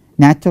damping,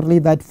 naturally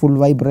that full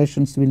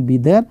vibrations will be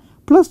there,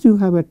 plus you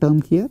have a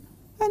term here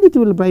and it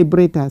will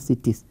vibrate as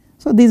it is.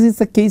 So, this is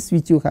the case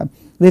which you have,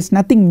 there is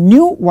nothing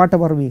new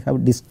whatever we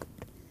have discussed.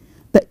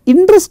 The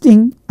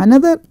interesting,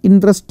 another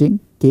interesting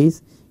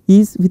case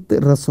is with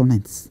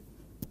resonance.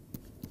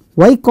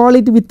 Why call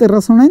it with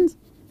resonance?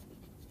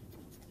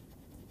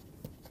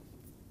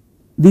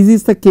 This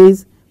is the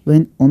case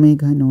when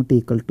omega not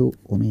equal to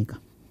omega.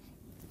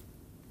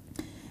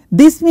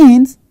 This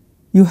means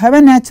you have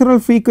a natural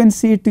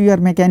frequency to your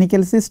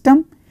mechanical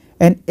system,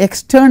 and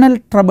external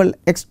trouble,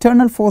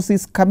 external force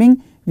is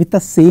coming with the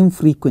same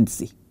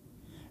frequency.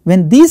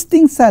 When these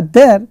things are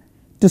there,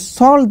 to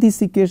solve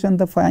this equation,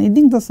 the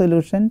finding the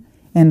solution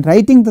and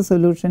writing the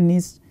solution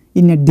is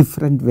in a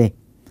different way.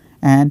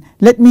 And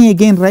let me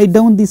again write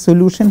down the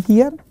solution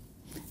here.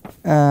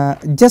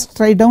 Just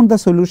write down the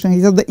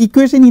solution. So, the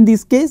equation in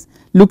this case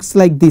looks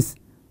like this: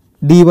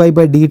 dy by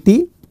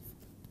dt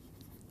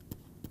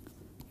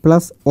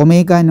plus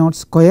omega naught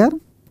square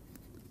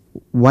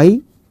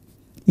y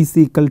is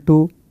equal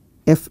to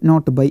f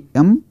naught by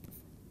m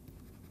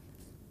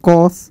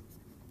cos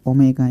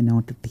omega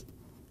naught t.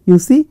 You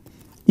see,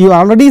 you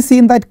already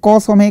seen that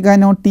cos omega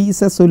naught t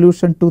is a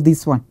solution to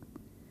this one.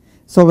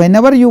 So,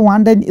 whenever you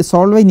want to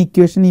solve an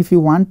equation, if you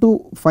want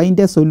to find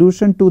a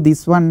solution to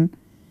this one,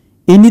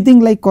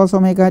 anything like cos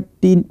omega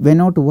t may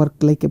not work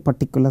like a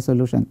particular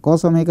solution.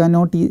 Cos omega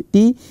naught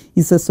t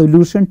is a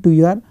solution to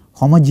your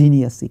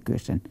homogeneous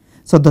equation.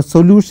 So, the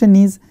solution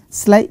is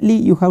slightly,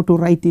 you have to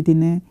write it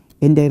in a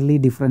entirely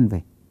different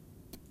way.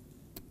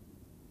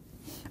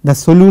 The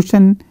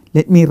solution,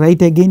 let me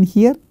write again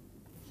here,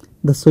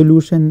 the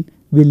solution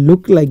will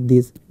look like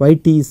this: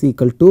 yt is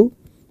equal to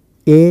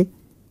a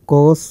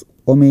cos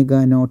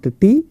omega naught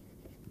t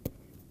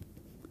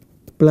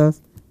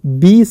plus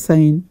b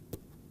sin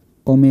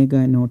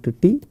omega naught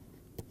t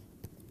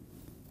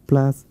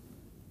plus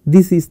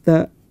this is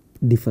the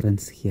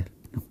difference here.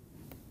 Now,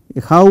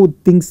 how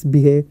things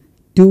behave: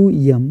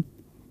 2m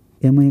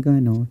omega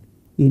naught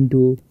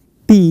into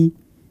t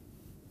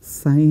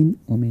sin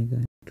omega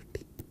naught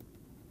t.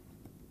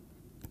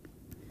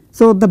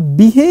 So, the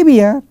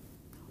behavior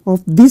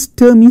of this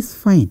term is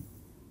fine,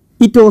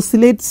 it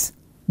oscillates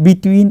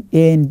between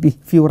a and b.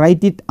 If you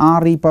write it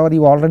r e power,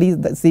 you already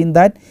seen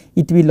that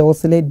it will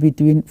oscillate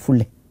between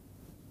full a.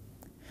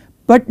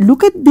 But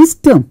look at this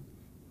term,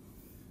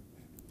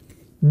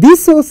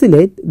 this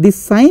oscillate, this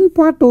sine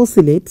part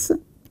oscillates,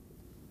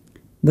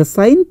 the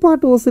sine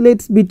part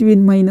oscillates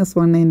between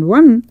 -1 and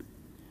 1,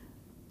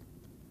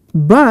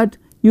 but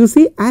you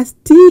see as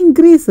t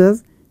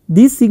increases,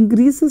 this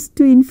increases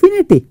to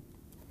infinity.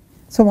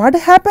 So, what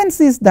happens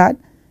is that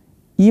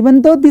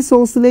even though this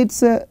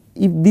oscillates,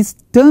 if this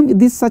term,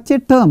 this such a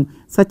term,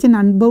 such an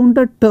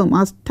unbounded term,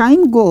 as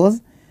time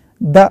goes,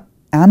 the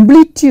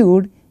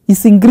amplitude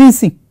is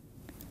increasing.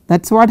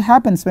 That is what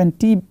happens when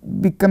t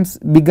becomes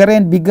bigger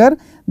and bigger,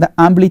 the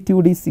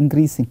amplitude is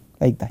increasing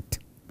like that.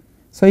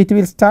 So, it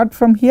will start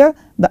from here,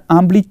 the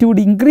amplitude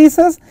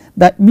increases,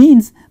 that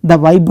means the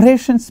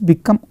vibrations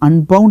become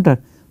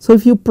unbounded. So,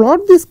 if you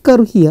plot this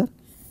curve here,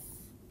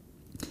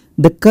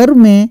 the curve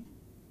may,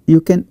 you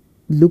can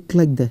look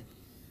like that.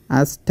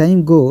 As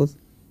time goes,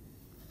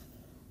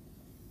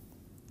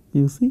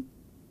 you see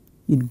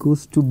it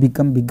goes to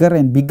become bigger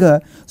and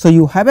bigger. So,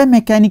 you have a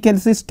mechanical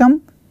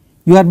system,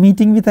 you are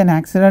meeting with an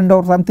accident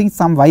or something,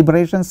 some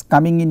vibrations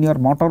coming in your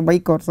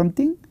motorbike or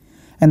something,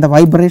 and the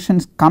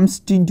vibrations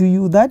comes into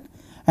you that,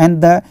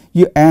 and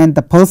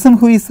the person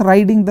who is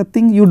riding the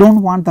thing, you do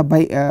not want the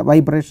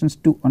vibrations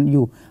to on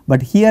you.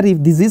 But here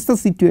if this is the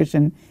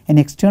situation, an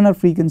external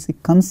frequency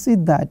comes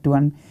with that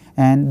one,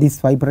 and these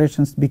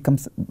vibrations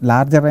becomes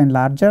larger and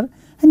larger,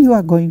 and you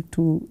are going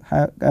to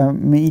have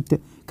meet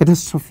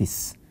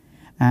catastrophes.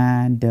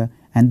 And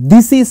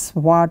this is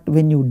what,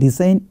 when you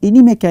design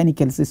any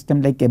mechanical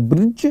system like a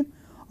bridge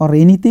or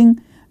anything,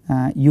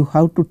 you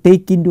have to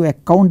take into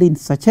account in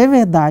such a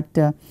way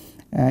that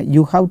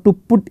you have to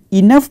put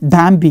enough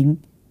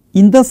damping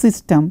in the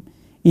system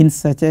in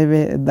such a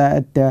way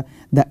that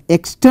the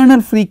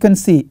external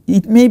frequency,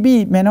 it may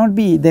not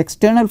be, the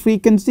external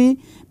frequency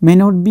may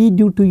not be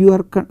due to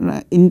your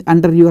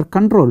under your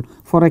control.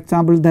 For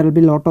example, there will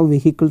be lot of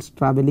vehicles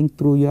traveling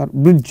through your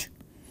bridge.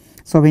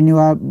 So, when you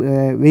are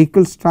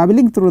vehicles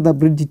traveling through the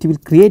bridge, it will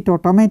create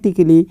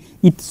automatically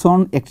its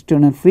own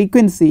external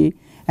frequency,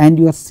 and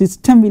your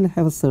system will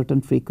have a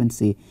certain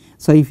frequency.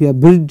 So, if your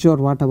bridge or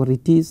whatever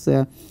it is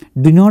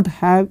do not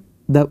have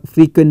the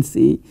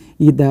frequency,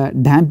 the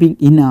damping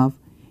enough,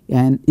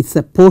 and it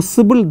is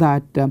possible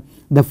that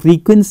the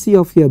frequency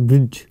of your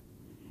bridge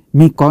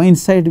may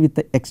coincide with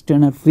the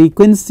external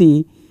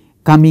frequency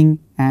coming,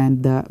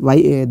 and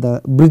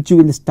the bridge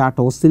will start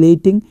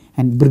oscillating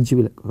and bridge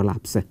will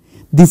collapse.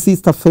 This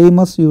is the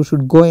famous, you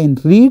should go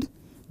and read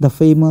the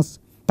famous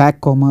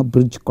Tacoma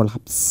bridge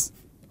collapse.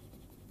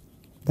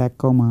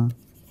 Tacoma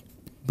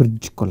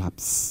bridge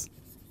collapse.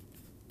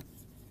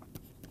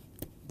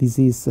 This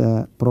is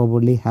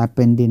probably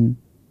happened in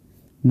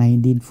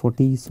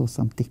 1940s or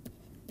something.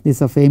 This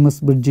is a famous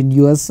bridge in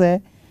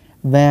USA,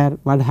 where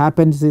what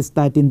happens is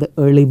that in the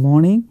early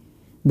morning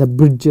the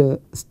bridge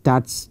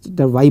starts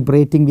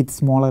vibrating with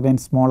smaller and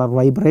smaller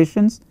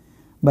vibrations.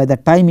 By the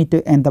time it,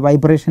 and the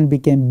vibration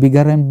became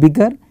bigger and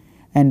bigger,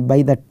 and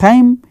by the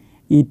time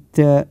it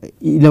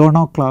 11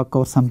 o'clock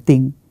or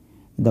something,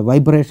 the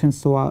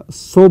vibrations were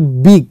so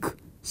big,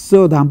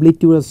 so the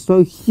amplitude was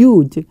so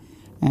huge,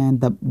 and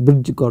the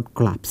bridge got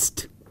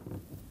collapsed.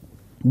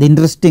 The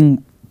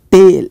interesting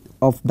tale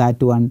of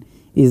that one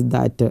is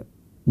that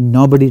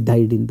nobody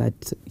died in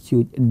that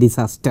huge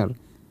disaster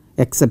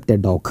except a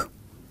dog.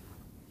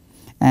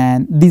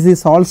 And this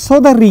is also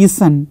the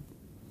reason,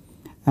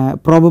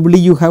 probably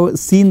you have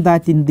seen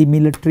that in the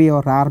military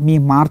or army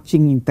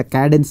marching, in the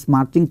cadence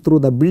marching through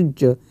the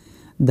bridge,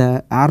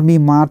 the army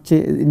march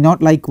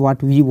not like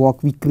what we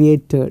walk, we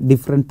create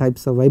different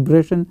types of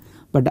vibration,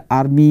 but the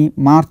army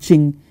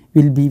marching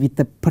will be with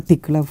a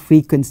particular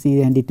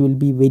frequency and it will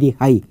be very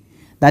high.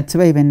 That is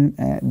why when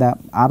the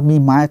army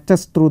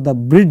marches through the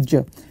bridge,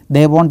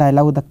 they will not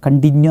allow the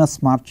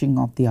continuous marching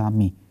of the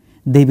army.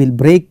 They will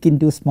break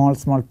into small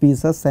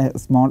pieces, a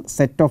small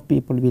set of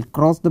people will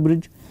cross the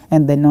bridge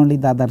and then only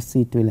the other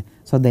seat will.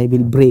 So, they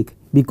will break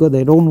because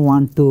they do not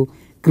want to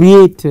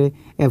create a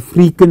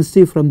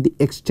frequency from the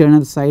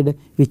external side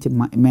which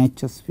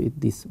matches with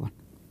this one.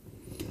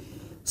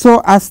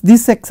 So, as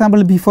this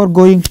example, before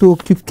going to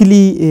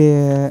quickly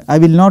I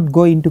will not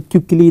go into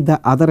quickly the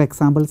other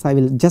examples, I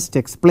will just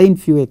explain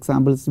few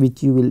examples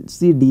which you will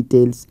see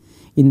details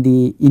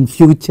in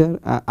future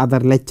other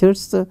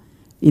lectures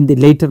in the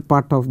later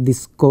part of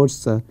this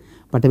course,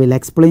 but I will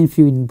explain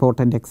few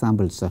important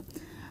examples.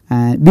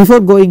 Before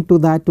going to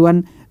that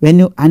one, when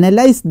you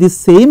analyze this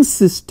same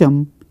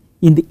system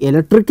in the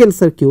electrical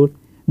circuit,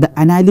 the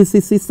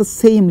analysis is the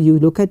same, you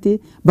look at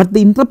it, but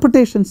the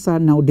interpretations are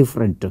now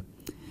different.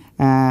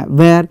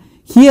 Where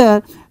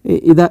here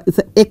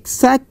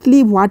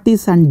exactly what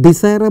is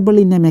undesirable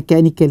in a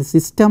mechanical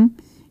system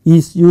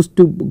is used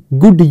to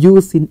good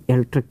use in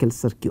electrical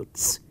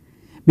circuits,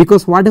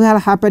 because what will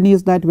happen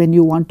is that when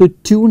you want to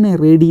tune a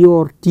radio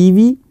or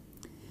TV,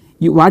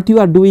 what you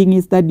are doing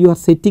is that you are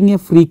setting a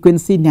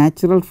frequency,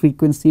 natural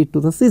frequency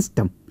to the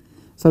system.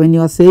 So, when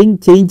you are saying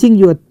changing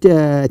your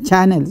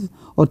channels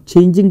or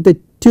changing the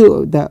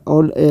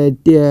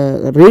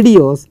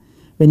radios,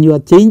 when you are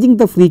changing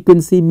the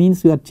frequency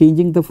means you are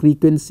changing the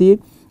frequency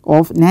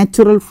of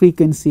natural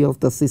frequency of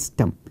the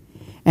system,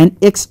 and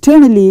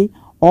externally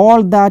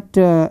all that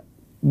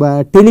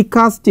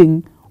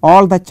telecasting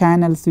all the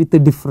channels with the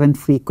different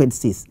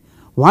frequencies.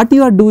 What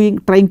you are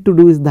trying to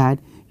do is that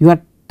you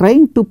are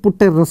trying to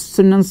put a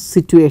resonance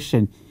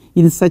situation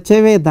in such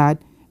a way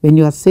that when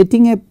you are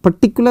setting a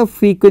particular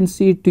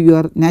frequency to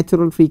your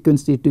natural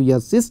frequency to your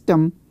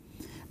system,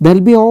 there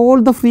will be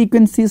all the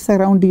frequencies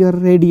around your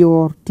radio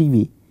or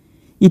TV.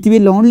 It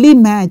will only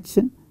match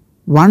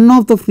one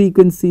of the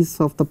frequencies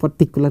of the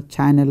particular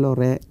channel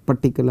or a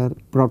particular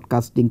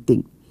broadcasting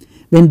thing.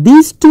 When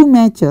these two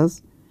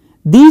matches,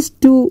 these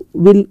two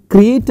will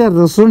create a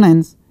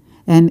resonance,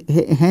 and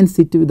hence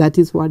that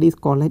is what is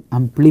called an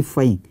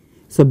amplifying.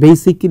 So,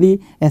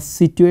 basically a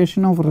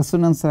situation of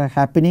resonance are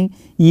happening,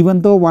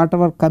 even though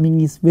whatever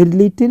coming is very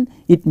little,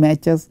 it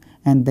matches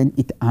and then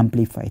it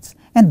amplifies,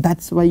 and that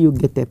is why you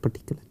get a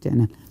particular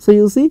channel. So,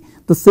 you see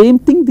the same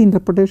thing, the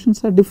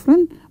interpretations are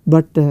different,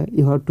 but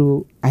you have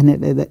to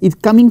analyze it is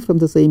coming from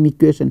the same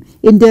equation,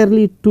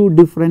 entirely two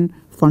different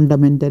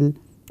fundamental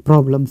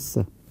problems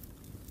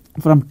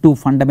from two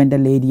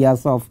fundamental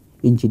areas of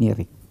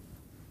engineering.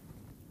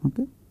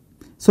 Okay.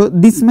 So,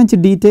 this much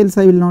details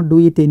I will not do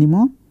it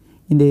anymore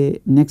in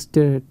the next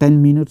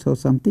 10 minutes or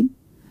something.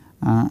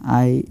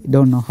 I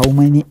do not know how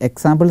many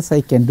examples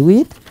I can do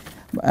it.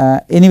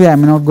 Anyway, I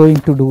am not going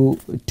to do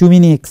too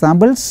many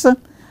examples.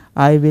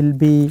 I will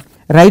be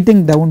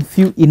writing down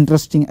few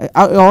interesting.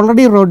 I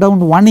already wrote down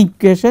one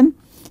equation,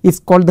 it is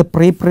called the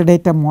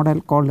pre-predator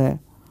model, called a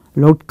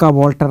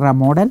Lotka-Volterra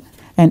model,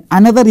 and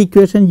another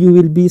equation you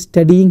will be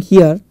studying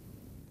here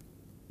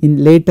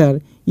in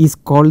later is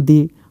called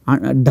the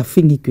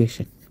Duffing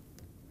equation.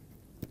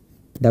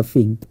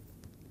 Duffing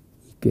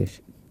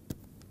equation.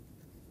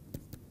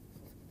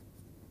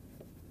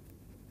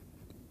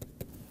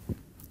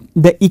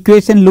 The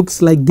equation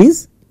looks like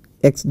this: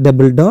 x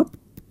double dot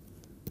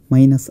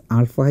minus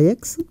alpha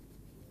x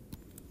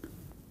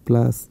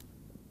plus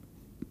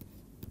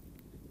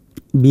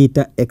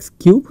beta x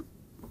cube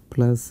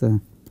plus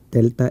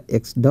delta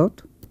x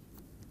dot,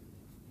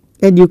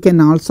 and you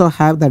can also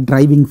have the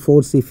driving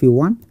force if you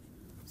want.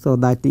 So,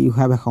 that you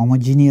have a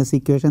homogeneous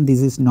equation.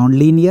 This is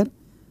non-linear,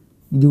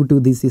 due to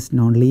this is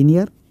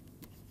non-linear,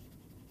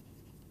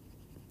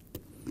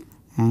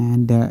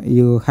 and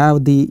you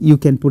have the, you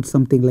can put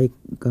something like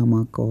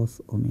gamma cos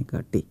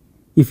omega t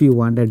if you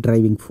want a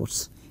driving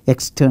force,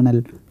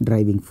 external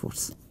driving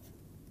force.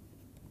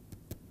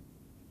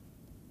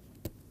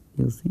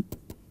 You see.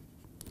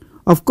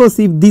 Of course,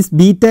 if this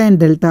beta and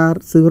delta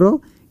are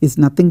 0, is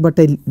nothing but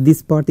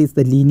this part is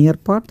the linear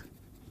part.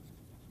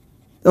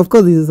 Of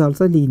course, this is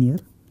also linear,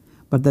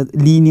 but the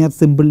linear,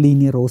 simple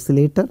linear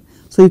oscillator.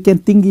 So, you can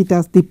think it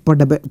as the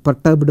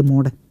perturbed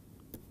model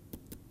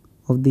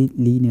of the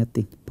linear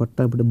thing,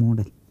 perturbed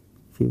model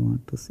if you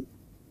want to see.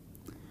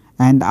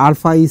 And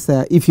alpha is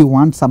if you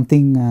want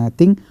something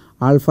thing,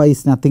 alpha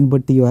is nothing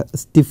but your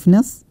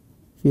stiffness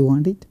if you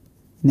want it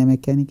in a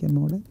mechanical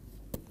model,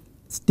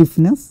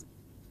 stiffness,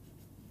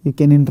 you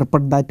can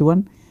interpret that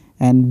one,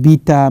 and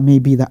beta may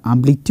be the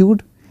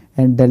amplitude,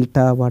 and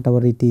delta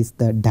whatever it is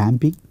the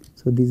damping.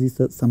 So, this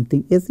is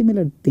something a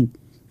similar thing.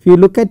 If you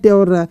look at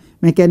your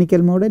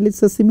mechanical model, it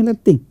is a similar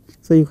thing.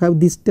 So, you have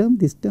this term,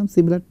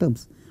 similar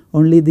terms,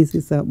 only this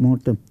is a more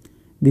term,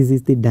 this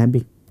is the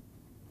damping,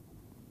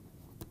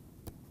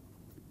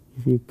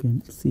 if you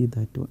can see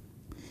that one.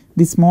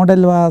 This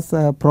model was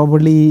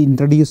probably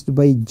introduced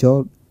by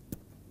George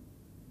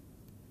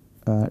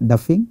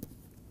Duffing.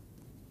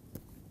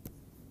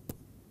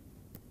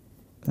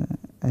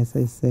 As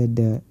I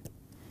said,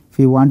 if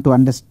you want to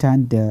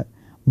understand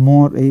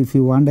more, if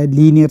you want a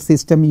linear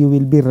system, you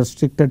will be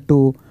restricted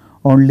to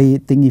only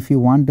thing. If you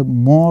want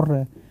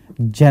more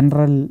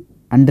general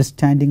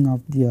understanding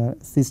of your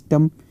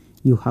system,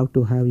 you have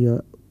to have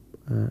your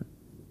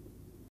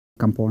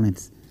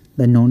components.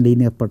 the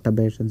nonlinear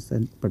perturbations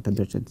and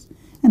perturbations,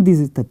 and this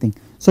is the thing.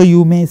 So,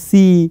 you may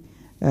see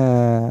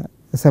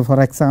so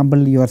for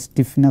example, your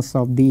stiffness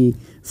of the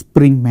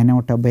spring may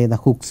not obey the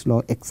Hooke's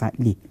law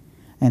exactly,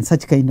 and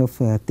such kind of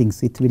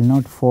things, it will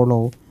not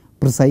follow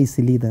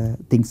precisely the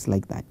things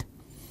like that.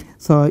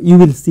 So, you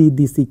will see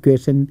this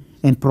equation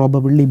and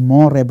probably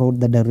more about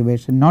the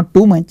derivation, not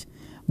too much,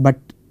 but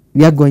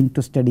we are going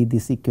to study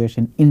this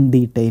equation in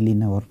detail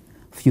in our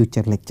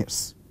future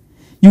lectures.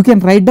 You can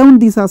write down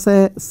this as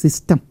a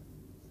system,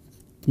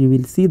 you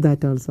will see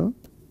that also.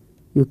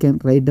 You can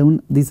write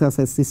down this as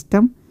a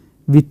system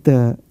with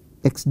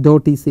x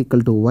dot is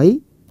equal to y.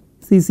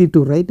 It's easy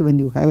to write when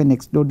you have an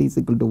x dot is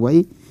equal to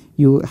y,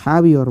 you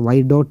have your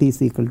y dot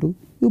is equal to,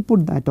 you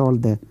put that all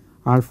there,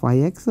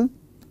 alpha x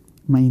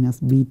minus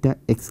beta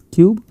x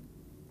cube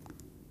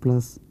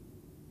plus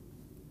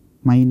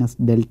minus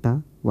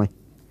delta y.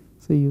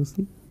 So, you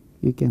see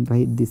you can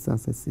write this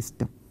as a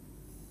system.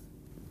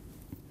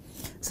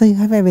 So, you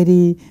have a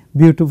very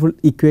beautiful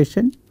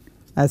equation.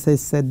 As I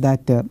said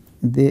that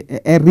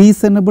a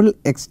reasonable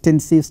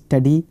extensive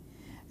study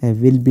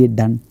will be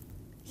done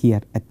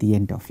here at the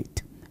end of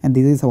it, and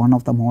this is one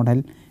of the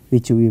model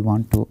which we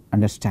want to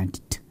understand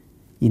it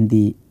in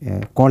the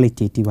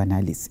qualitative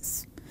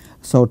analysis.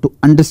 So, to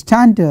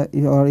understand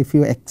or if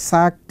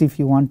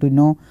you want to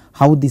know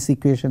how these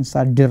equations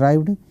are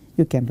derived,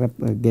 you can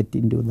get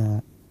into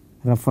the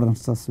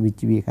references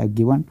which we have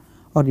given,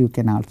 or you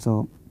can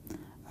also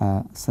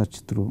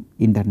search through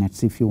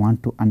internets if you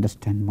want to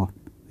understand more.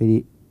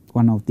 Very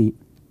one of the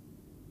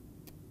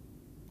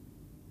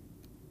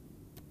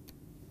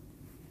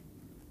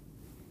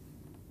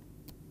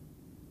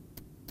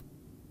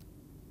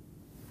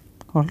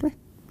all right.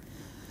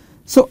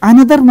 So,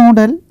 another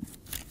model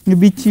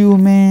which you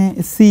may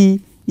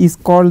see is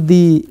called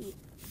the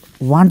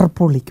van der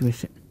Pol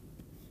equation.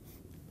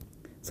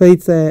 So, it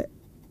is a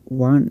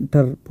van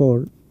der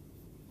Pol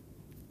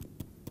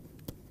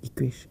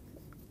equation.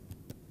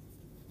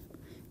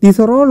 These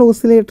are all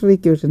oscillatory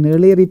equation.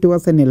 Earlier it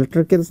was an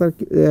electrical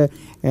circuit,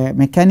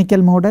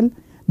 mechanical model.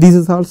 This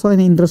is also an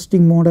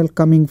interesting model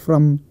coming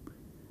from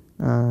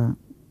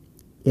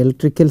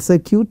electrical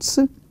circuits.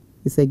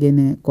 Is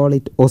again call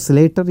it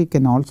oscillator, you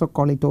can also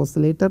call it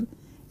oscillator.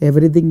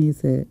 Everything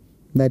is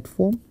that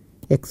form,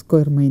 x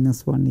square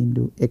minus 1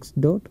 into x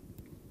dot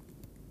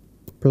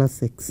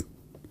plus x.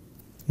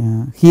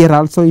 Here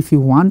also if you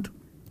want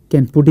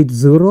can put it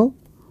 0,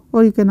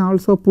 or you can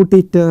also put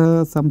it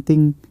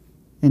something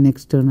an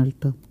external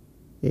term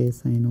a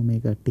sin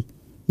omega t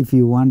if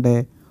you want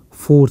a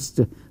forced.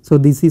 So,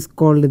 this is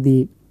called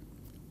the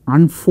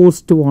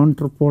unforced van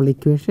der Pol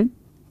equation.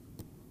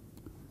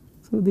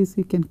 So, this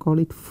you can call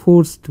it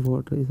forced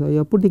water. So, you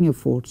are putting a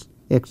force,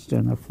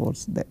 external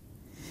force there.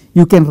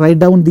 You can write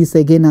down this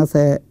again as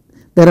a,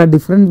 there are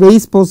different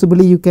ways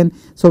possibly you can.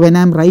 So, when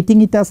I am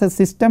writing it as a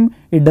system,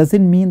 it does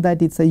not mean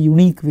that it is a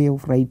unique way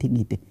of writing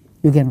it.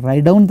 You can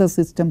write down the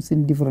systems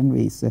in different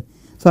ways.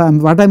 So,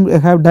 what I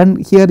have done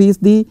here is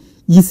the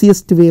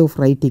easiest way of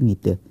writing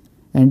it,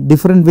 and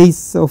different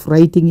ways of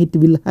writing it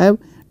will have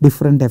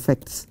different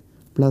effects,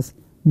 plus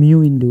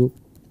mu into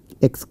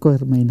x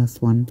square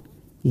minus 1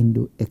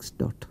 into x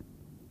dot.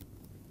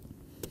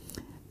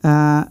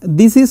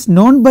 This is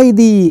known by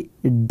the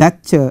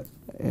Dutch,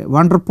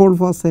 van der Pol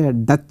was a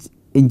Dutch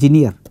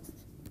engineer,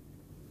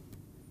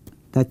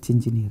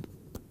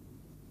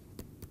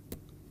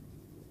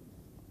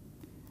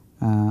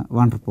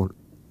 van der Pol,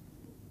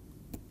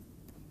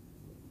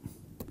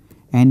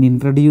 and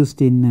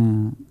introduced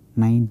in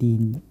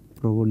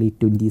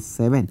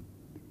 1927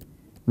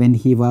 when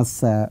he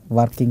was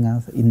working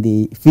in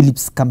the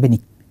Philips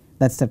company.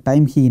 That is the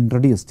time he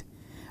introduced.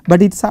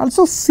 But it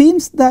also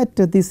seems that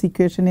this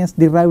equation is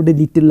derived a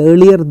little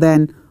earlier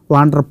than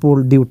van der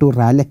Pol due to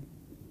Rayleigh,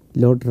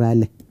 Lord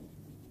Rayleigh,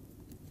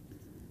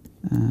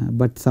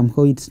 but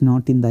somehow it is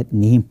not in that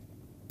name.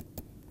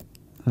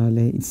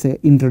 It is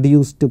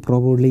introduced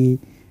probably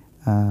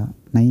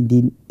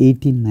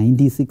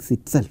 1896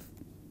 itself,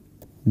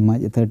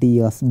 30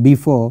 years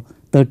before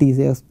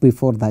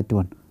that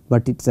one.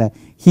 But it is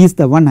he is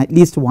the one, at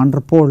least van der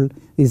Pol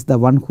is the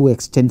one who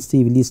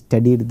extensively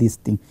studied this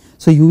thing.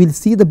 So, you will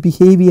see the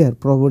behavior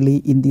probably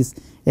in this,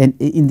 and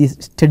in this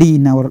study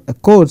in our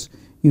course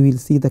you will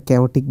see the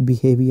chaotic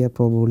behavior,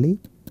 probably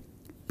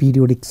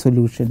periodic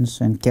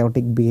solutions and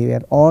chaotic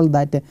behavior, all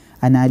that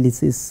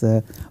analysis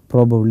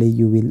probably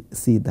you will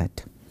see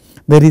that.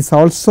 There is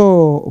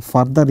also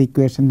further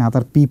equation,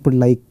 other people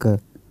like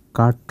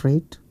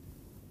Cartwright,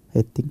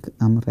 I think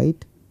I am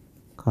right,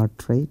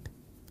 Cartwright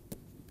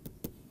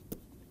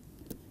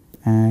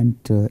and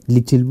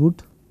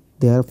Littlewood.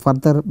 They are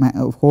further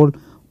whole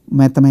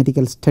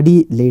mathematical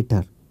study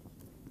later,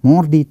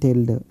 more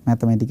detailed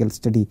mathematical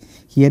study.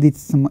 Here it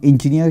is some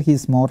engineer, he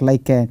is more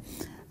like a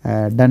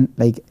done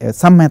like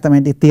some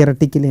mathematics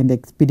theoretically and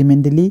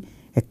experimentally,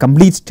 a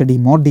complete study,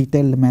 more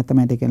detailed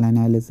mathematical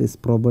analysis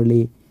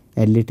probably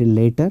a little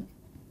later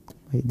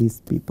by these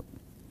people.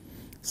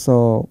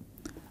 So,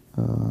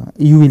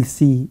 you will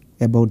see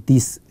about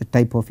this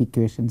type of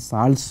equations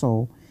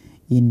also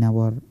in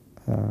our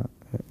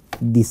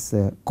this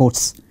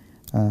course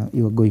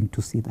you are going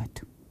to see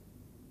that.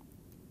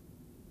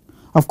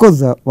 Of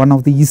course, one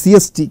of the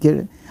easiest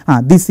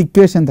this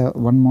equation,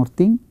 one more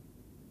thing,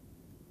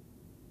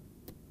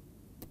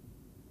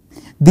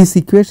 these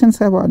equations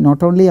have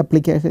not only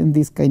application in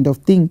this kind of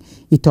thing,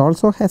 it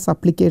also has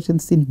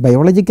applications in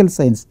biological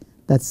science.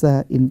 That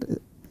is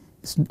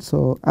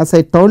so as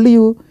I told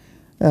you,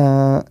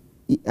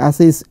 as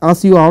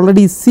you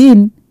already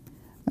seen,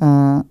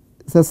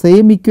 the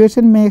same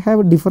equation may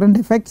have different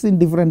effects in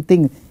different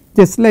things,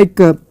 just like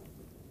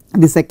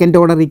the second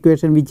order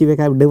equation which we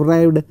have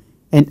derived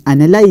and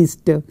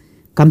analyzed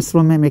comes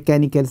from a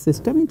mechanical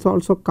system, it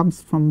also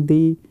comes from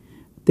the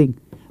thing.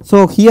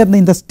 So, here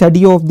in the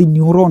study of the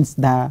neurons,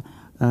 the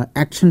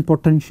action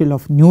potential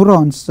of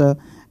neurons,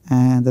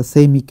 the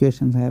same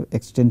equations have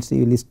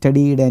extensively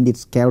studied and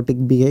its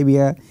chaotic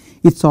behavior.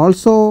 It is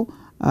also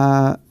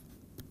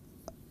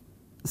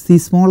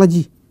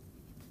seismology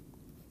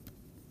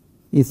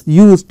is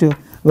used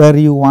where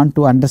you want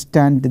to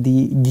understand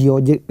the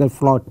geological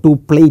flow, two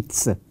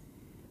plates.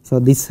 So,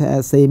 this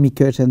same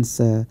equations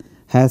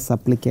has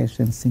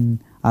applications in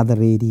other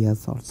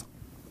areas also.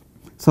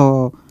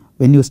 So,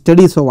 when you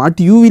study, so what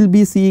you will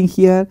be seeing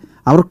here,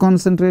 our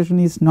concentration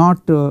is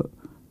not to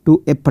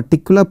a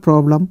particular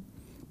problem,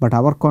 but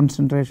our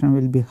concentration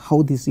will be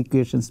how these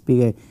equations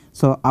behave.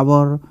 So,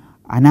 our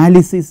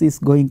analysis is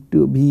going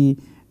to be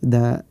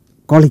the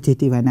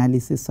qualitative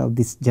analysis of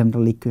this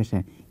general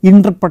equation.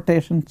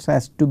 Interpretations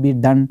has to be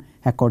done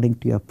according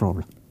to your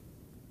problem,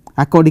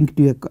 according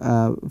to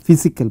your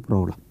physical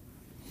problem.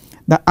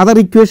 The other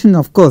equation,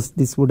 of course,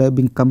 this would have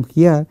been come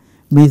here,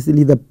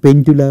 basically the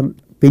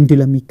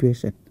pendulum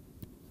equation.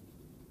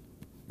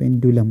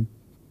 Pendulum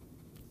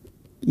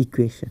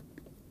equation.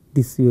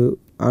 This you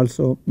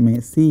also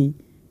may see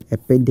a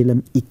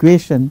pendulum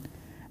equation,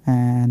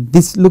 and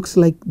this looks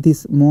like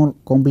this more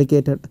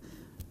complicated.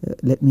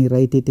 Let me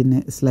write it in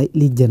a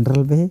slightly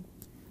general way,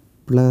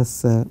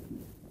 plus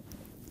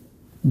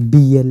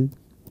BL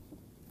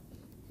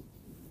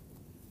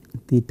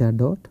theta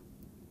dot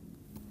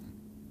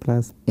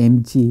plus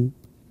mg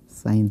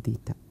sin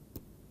theta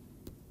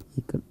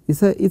equal.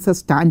 It is a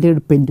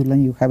standard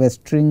pendulum. You have a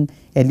string,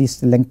 at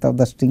least length of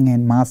the string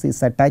and mass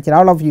is attached.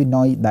 All of you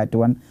know that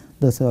one,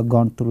 those who have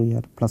gone through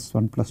your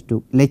 +1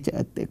 +2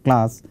 lecture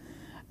class,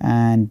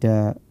 and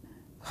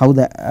how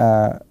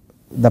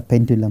the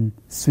pendulum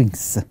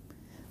swings.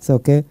 So,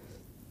 okay.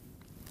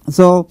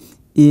 So,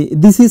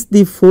 this is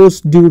the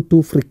force due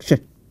to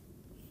friction,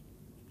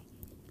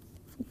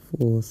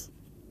 force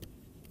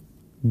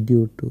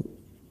due to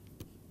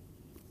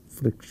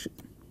friction,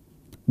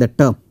 the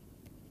term.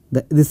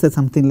 This is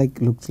something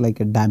like looks like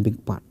a damping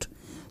part.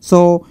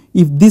 So,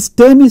 if this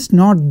term is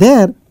not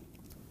there,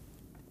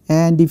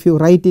 and if you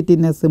write it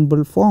in a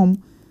simple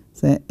form,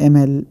 say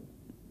ml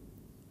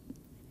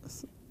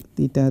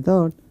theta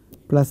dot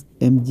plus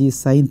mg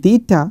sin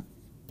theta,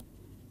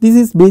 this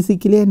is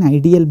basically an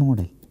ideal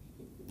model,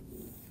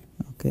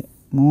 okay,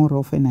 more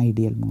of an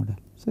ideal model.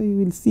 So, you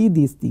will see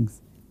these things,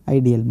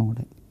 ideal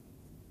model,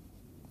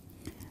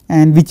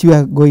 and which we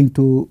are going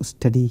to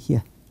study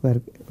here,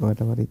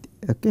 whatever it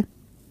is, okay.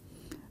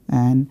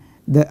 And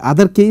the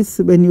other case,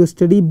 when you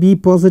study B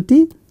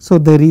positive, so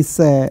there is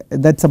a,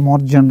 that is a more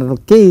general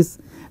case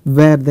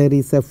where there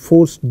is a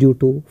force due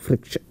to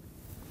friction.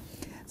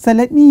 So,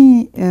 let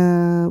me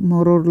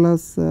more or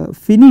less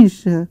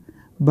finish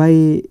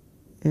by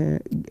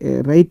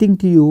writing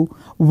to you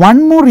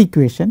one more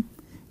equation,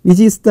 which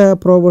is the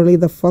probably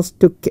the first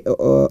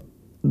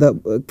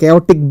the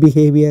chaotic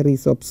behavior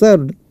is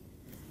observed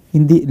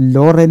in the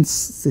Lorentz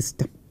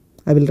system.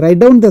 I will write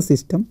down the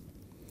system.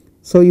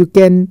 So, you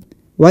can,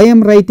 why I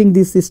am writing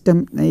this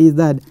system is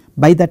that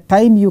by the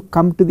time you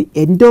come to the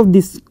end of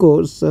this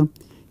course,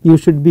 you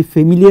should be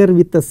familiar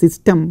with the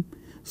system,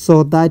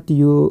 so that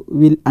you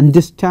will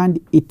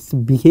understand its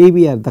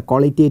behavior, the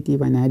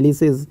qualitative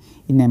analysis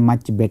in a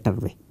much better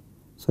way.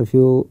 So, if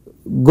you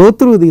go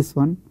through this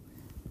one,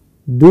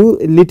 do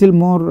a little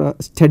more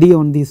study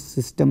on these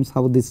systems,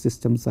 how these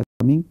systems are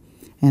coming,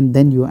 and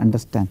then you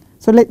understand.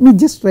 So, let me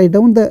just write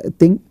down the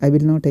thing, I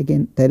will not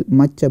again tell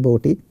much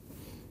about it.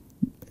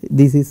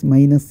 This is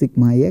minus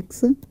sigma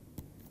x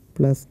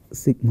plus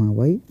sigma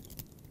y,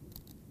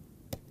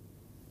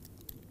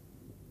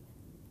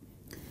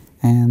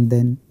 and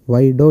then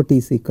y dot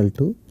is equal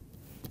to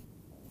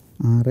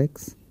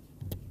Rx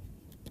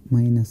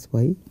minus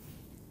y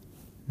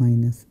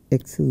minus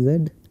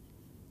xz,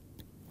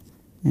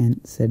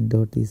 and z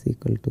dot is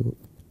equal to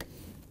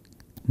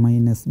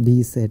minus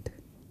bz.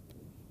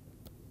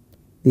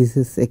 This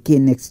is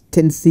again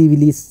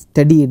extensively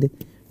studied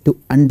to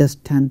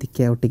understand the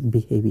chaotic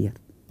behavior.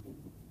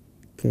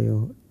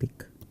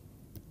 Chaotic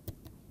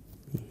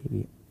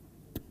behavior.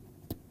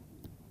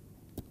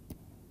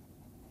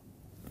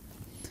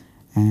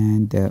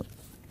 And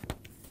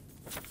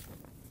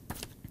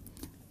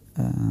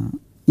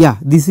yeah,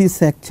 this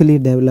is actually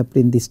developed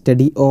in the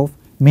study of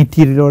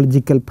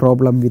meteorological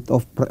problem with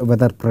of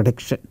weather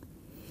prediction,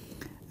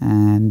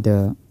 and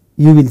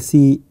you will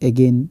see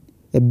again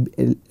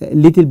a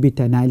little bit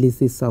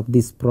analysis of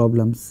these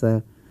problems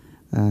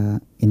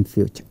in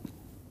future.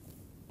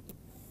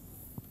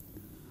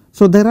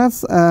 So, there are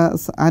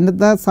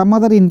some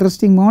other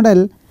interesting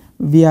model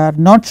we are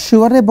not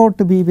sure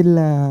about. We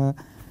will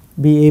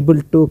be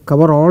able to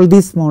cover all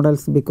these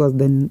models, because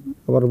then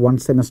our one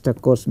semester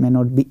course may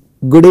not be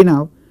good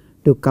enough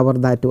to cover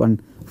that one.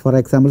 For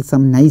example,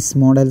 some nice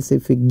models,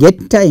 if we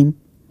get time,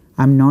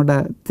 I am not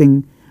a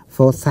thing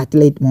for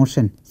satellite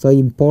motion, so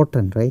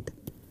important, right?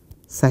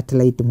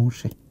 Satellite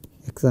motion,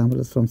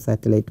 examples from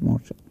satellite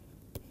motion.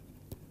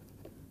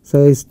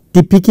 So, it's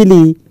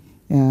typically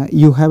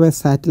you have a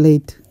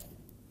satellite.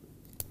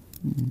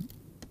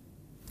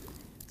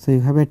 So, you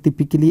have a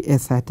typically a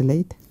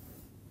satellite.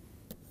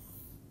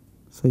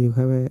 So, you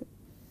have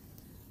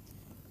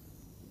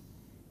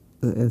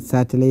a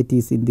satellite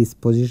is in this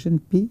position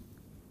P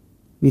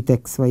with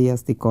x y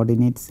as the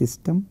coordinate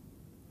system,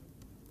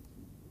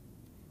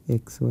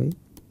 x y,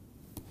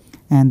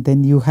 and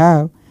then you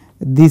have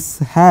this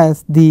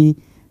has the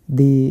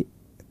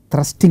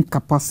thrusting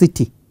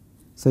capacity.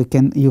 So,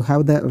 you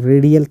have the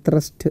radial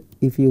thrust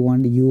if you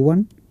want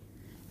u1,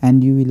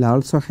 and you will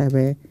also have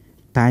a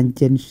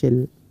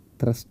tangential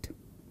thrust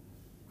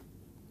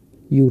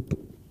u2.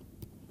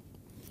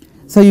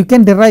 So, you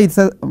can derive,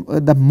 so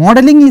the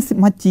modeling is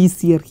much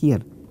easier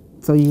here.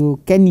 So, you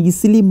can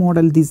easily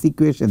model these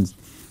equations.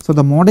 So,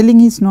 the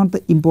modeling is not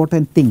the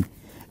important thing.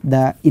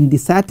 In the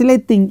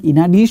satellite thing, in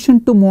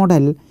addition to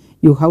model,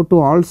 you have to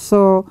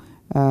also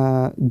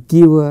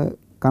give a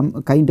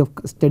kind of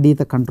study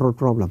the control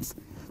problems.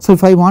 So,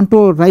 if I want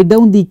to write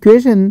down the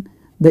equation,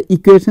 the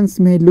equations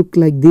may look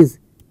like this: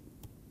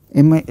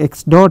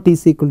 mx dot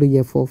is equal to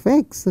f of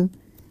x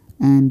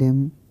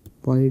and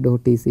my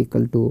dot is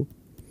equal to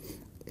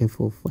f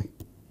of y.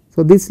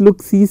 So, this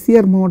looks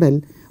easier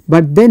model,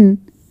 but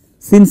then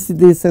since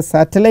this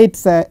satellite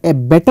is a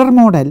better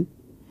model,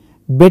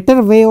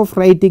 better way of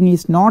writing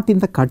is not in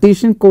the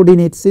Cartesian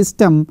coordinate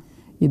system,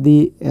 in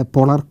the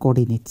polar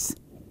coordinates.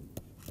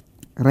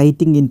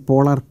 Writing in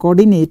polar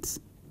coordinates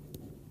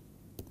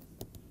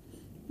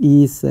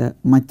is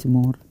much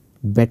more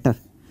better.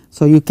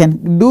 So, you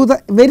can do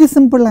the very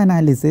simple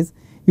analysis,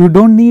 you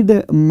do not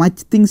need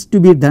much things to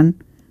be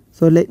done.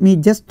 So, let me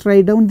just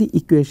write down the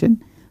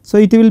equation. So,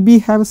 it will be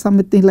have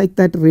something like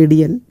that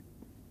radial.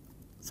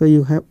 So,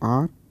 you have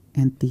r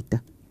and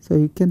theta. So,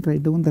 you can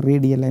write down the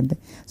radial and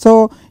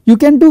so you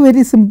can do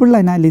very simple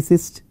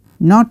analysis,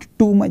 not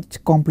too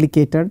much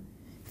complicated.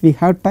 If we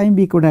have time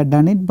we could have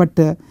done it, but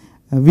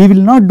we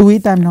will not do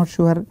it. I am not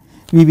sure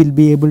we will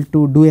be able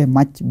to do a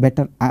much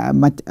better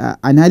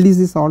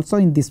analysis also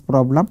in this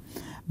problem.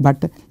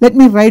 But let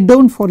me write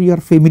down for your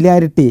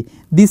familiarity,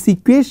 this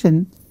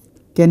equation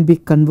can be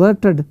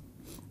converted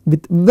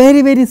with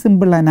very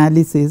simple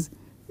analysis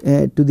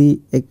to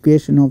the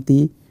equation of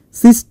the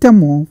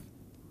system of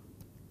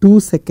 2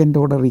 second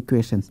order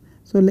equations.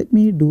 So, let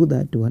me do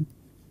that one,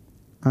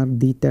 r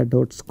theta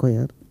dot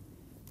square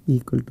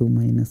equal to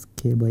minus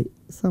k by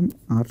some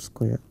r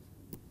square,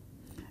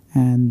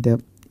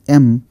 and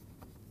m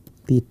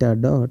theta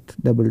dot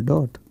double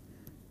dot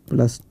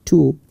plus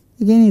 2,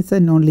 again it is a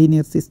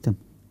nonlinear system,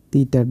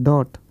 theta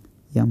dot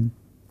m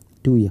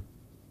 2m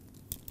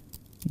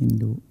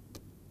into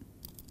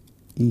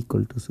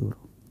equal to 0.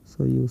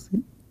 So, you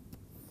see,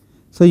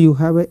 so you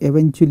have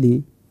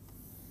eventually,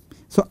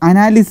 so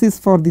analysis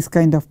for this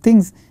kind of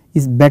things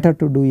is better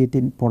to do it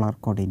in polar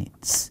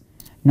coordinates,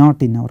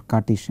 not in our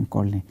Cartesian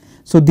coordinate.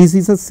 So, this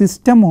is a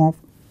system of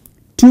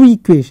 2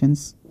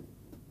 equations,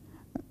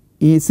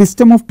 a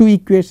system of 2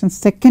 equations,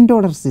 second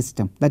order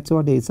system, that is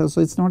what it is.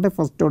 So, it is not a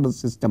first order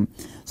system.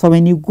 So,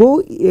 when you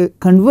go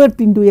convert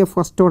into a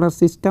first order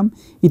system,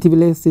 it will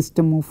be a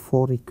system of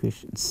 4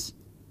 equations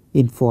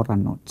in 4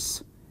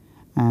 unknowns,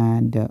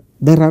 and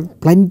there are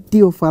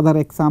plenty of other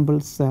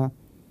examples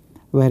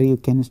where you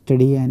can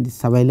study and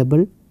is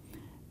available,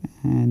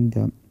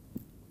 and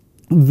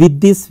with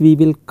this we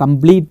will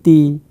complete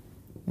the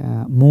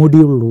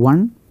module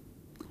 1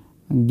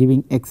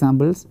 giving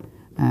examples,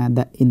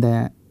 and in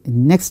the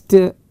next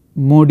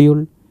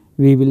module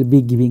we will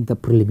be giving the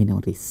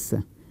preliminaries.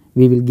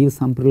 We will give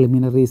some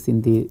preliminaries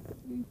in the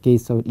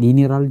case of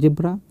linear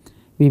algebra.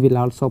 We will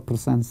also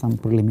present some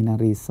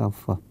preliminaries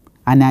of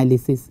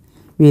analysis.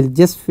 We will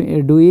just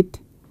do it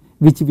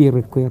which we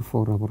require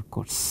for our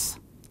course,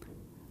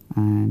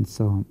 and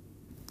so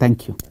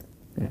thank you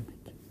very much.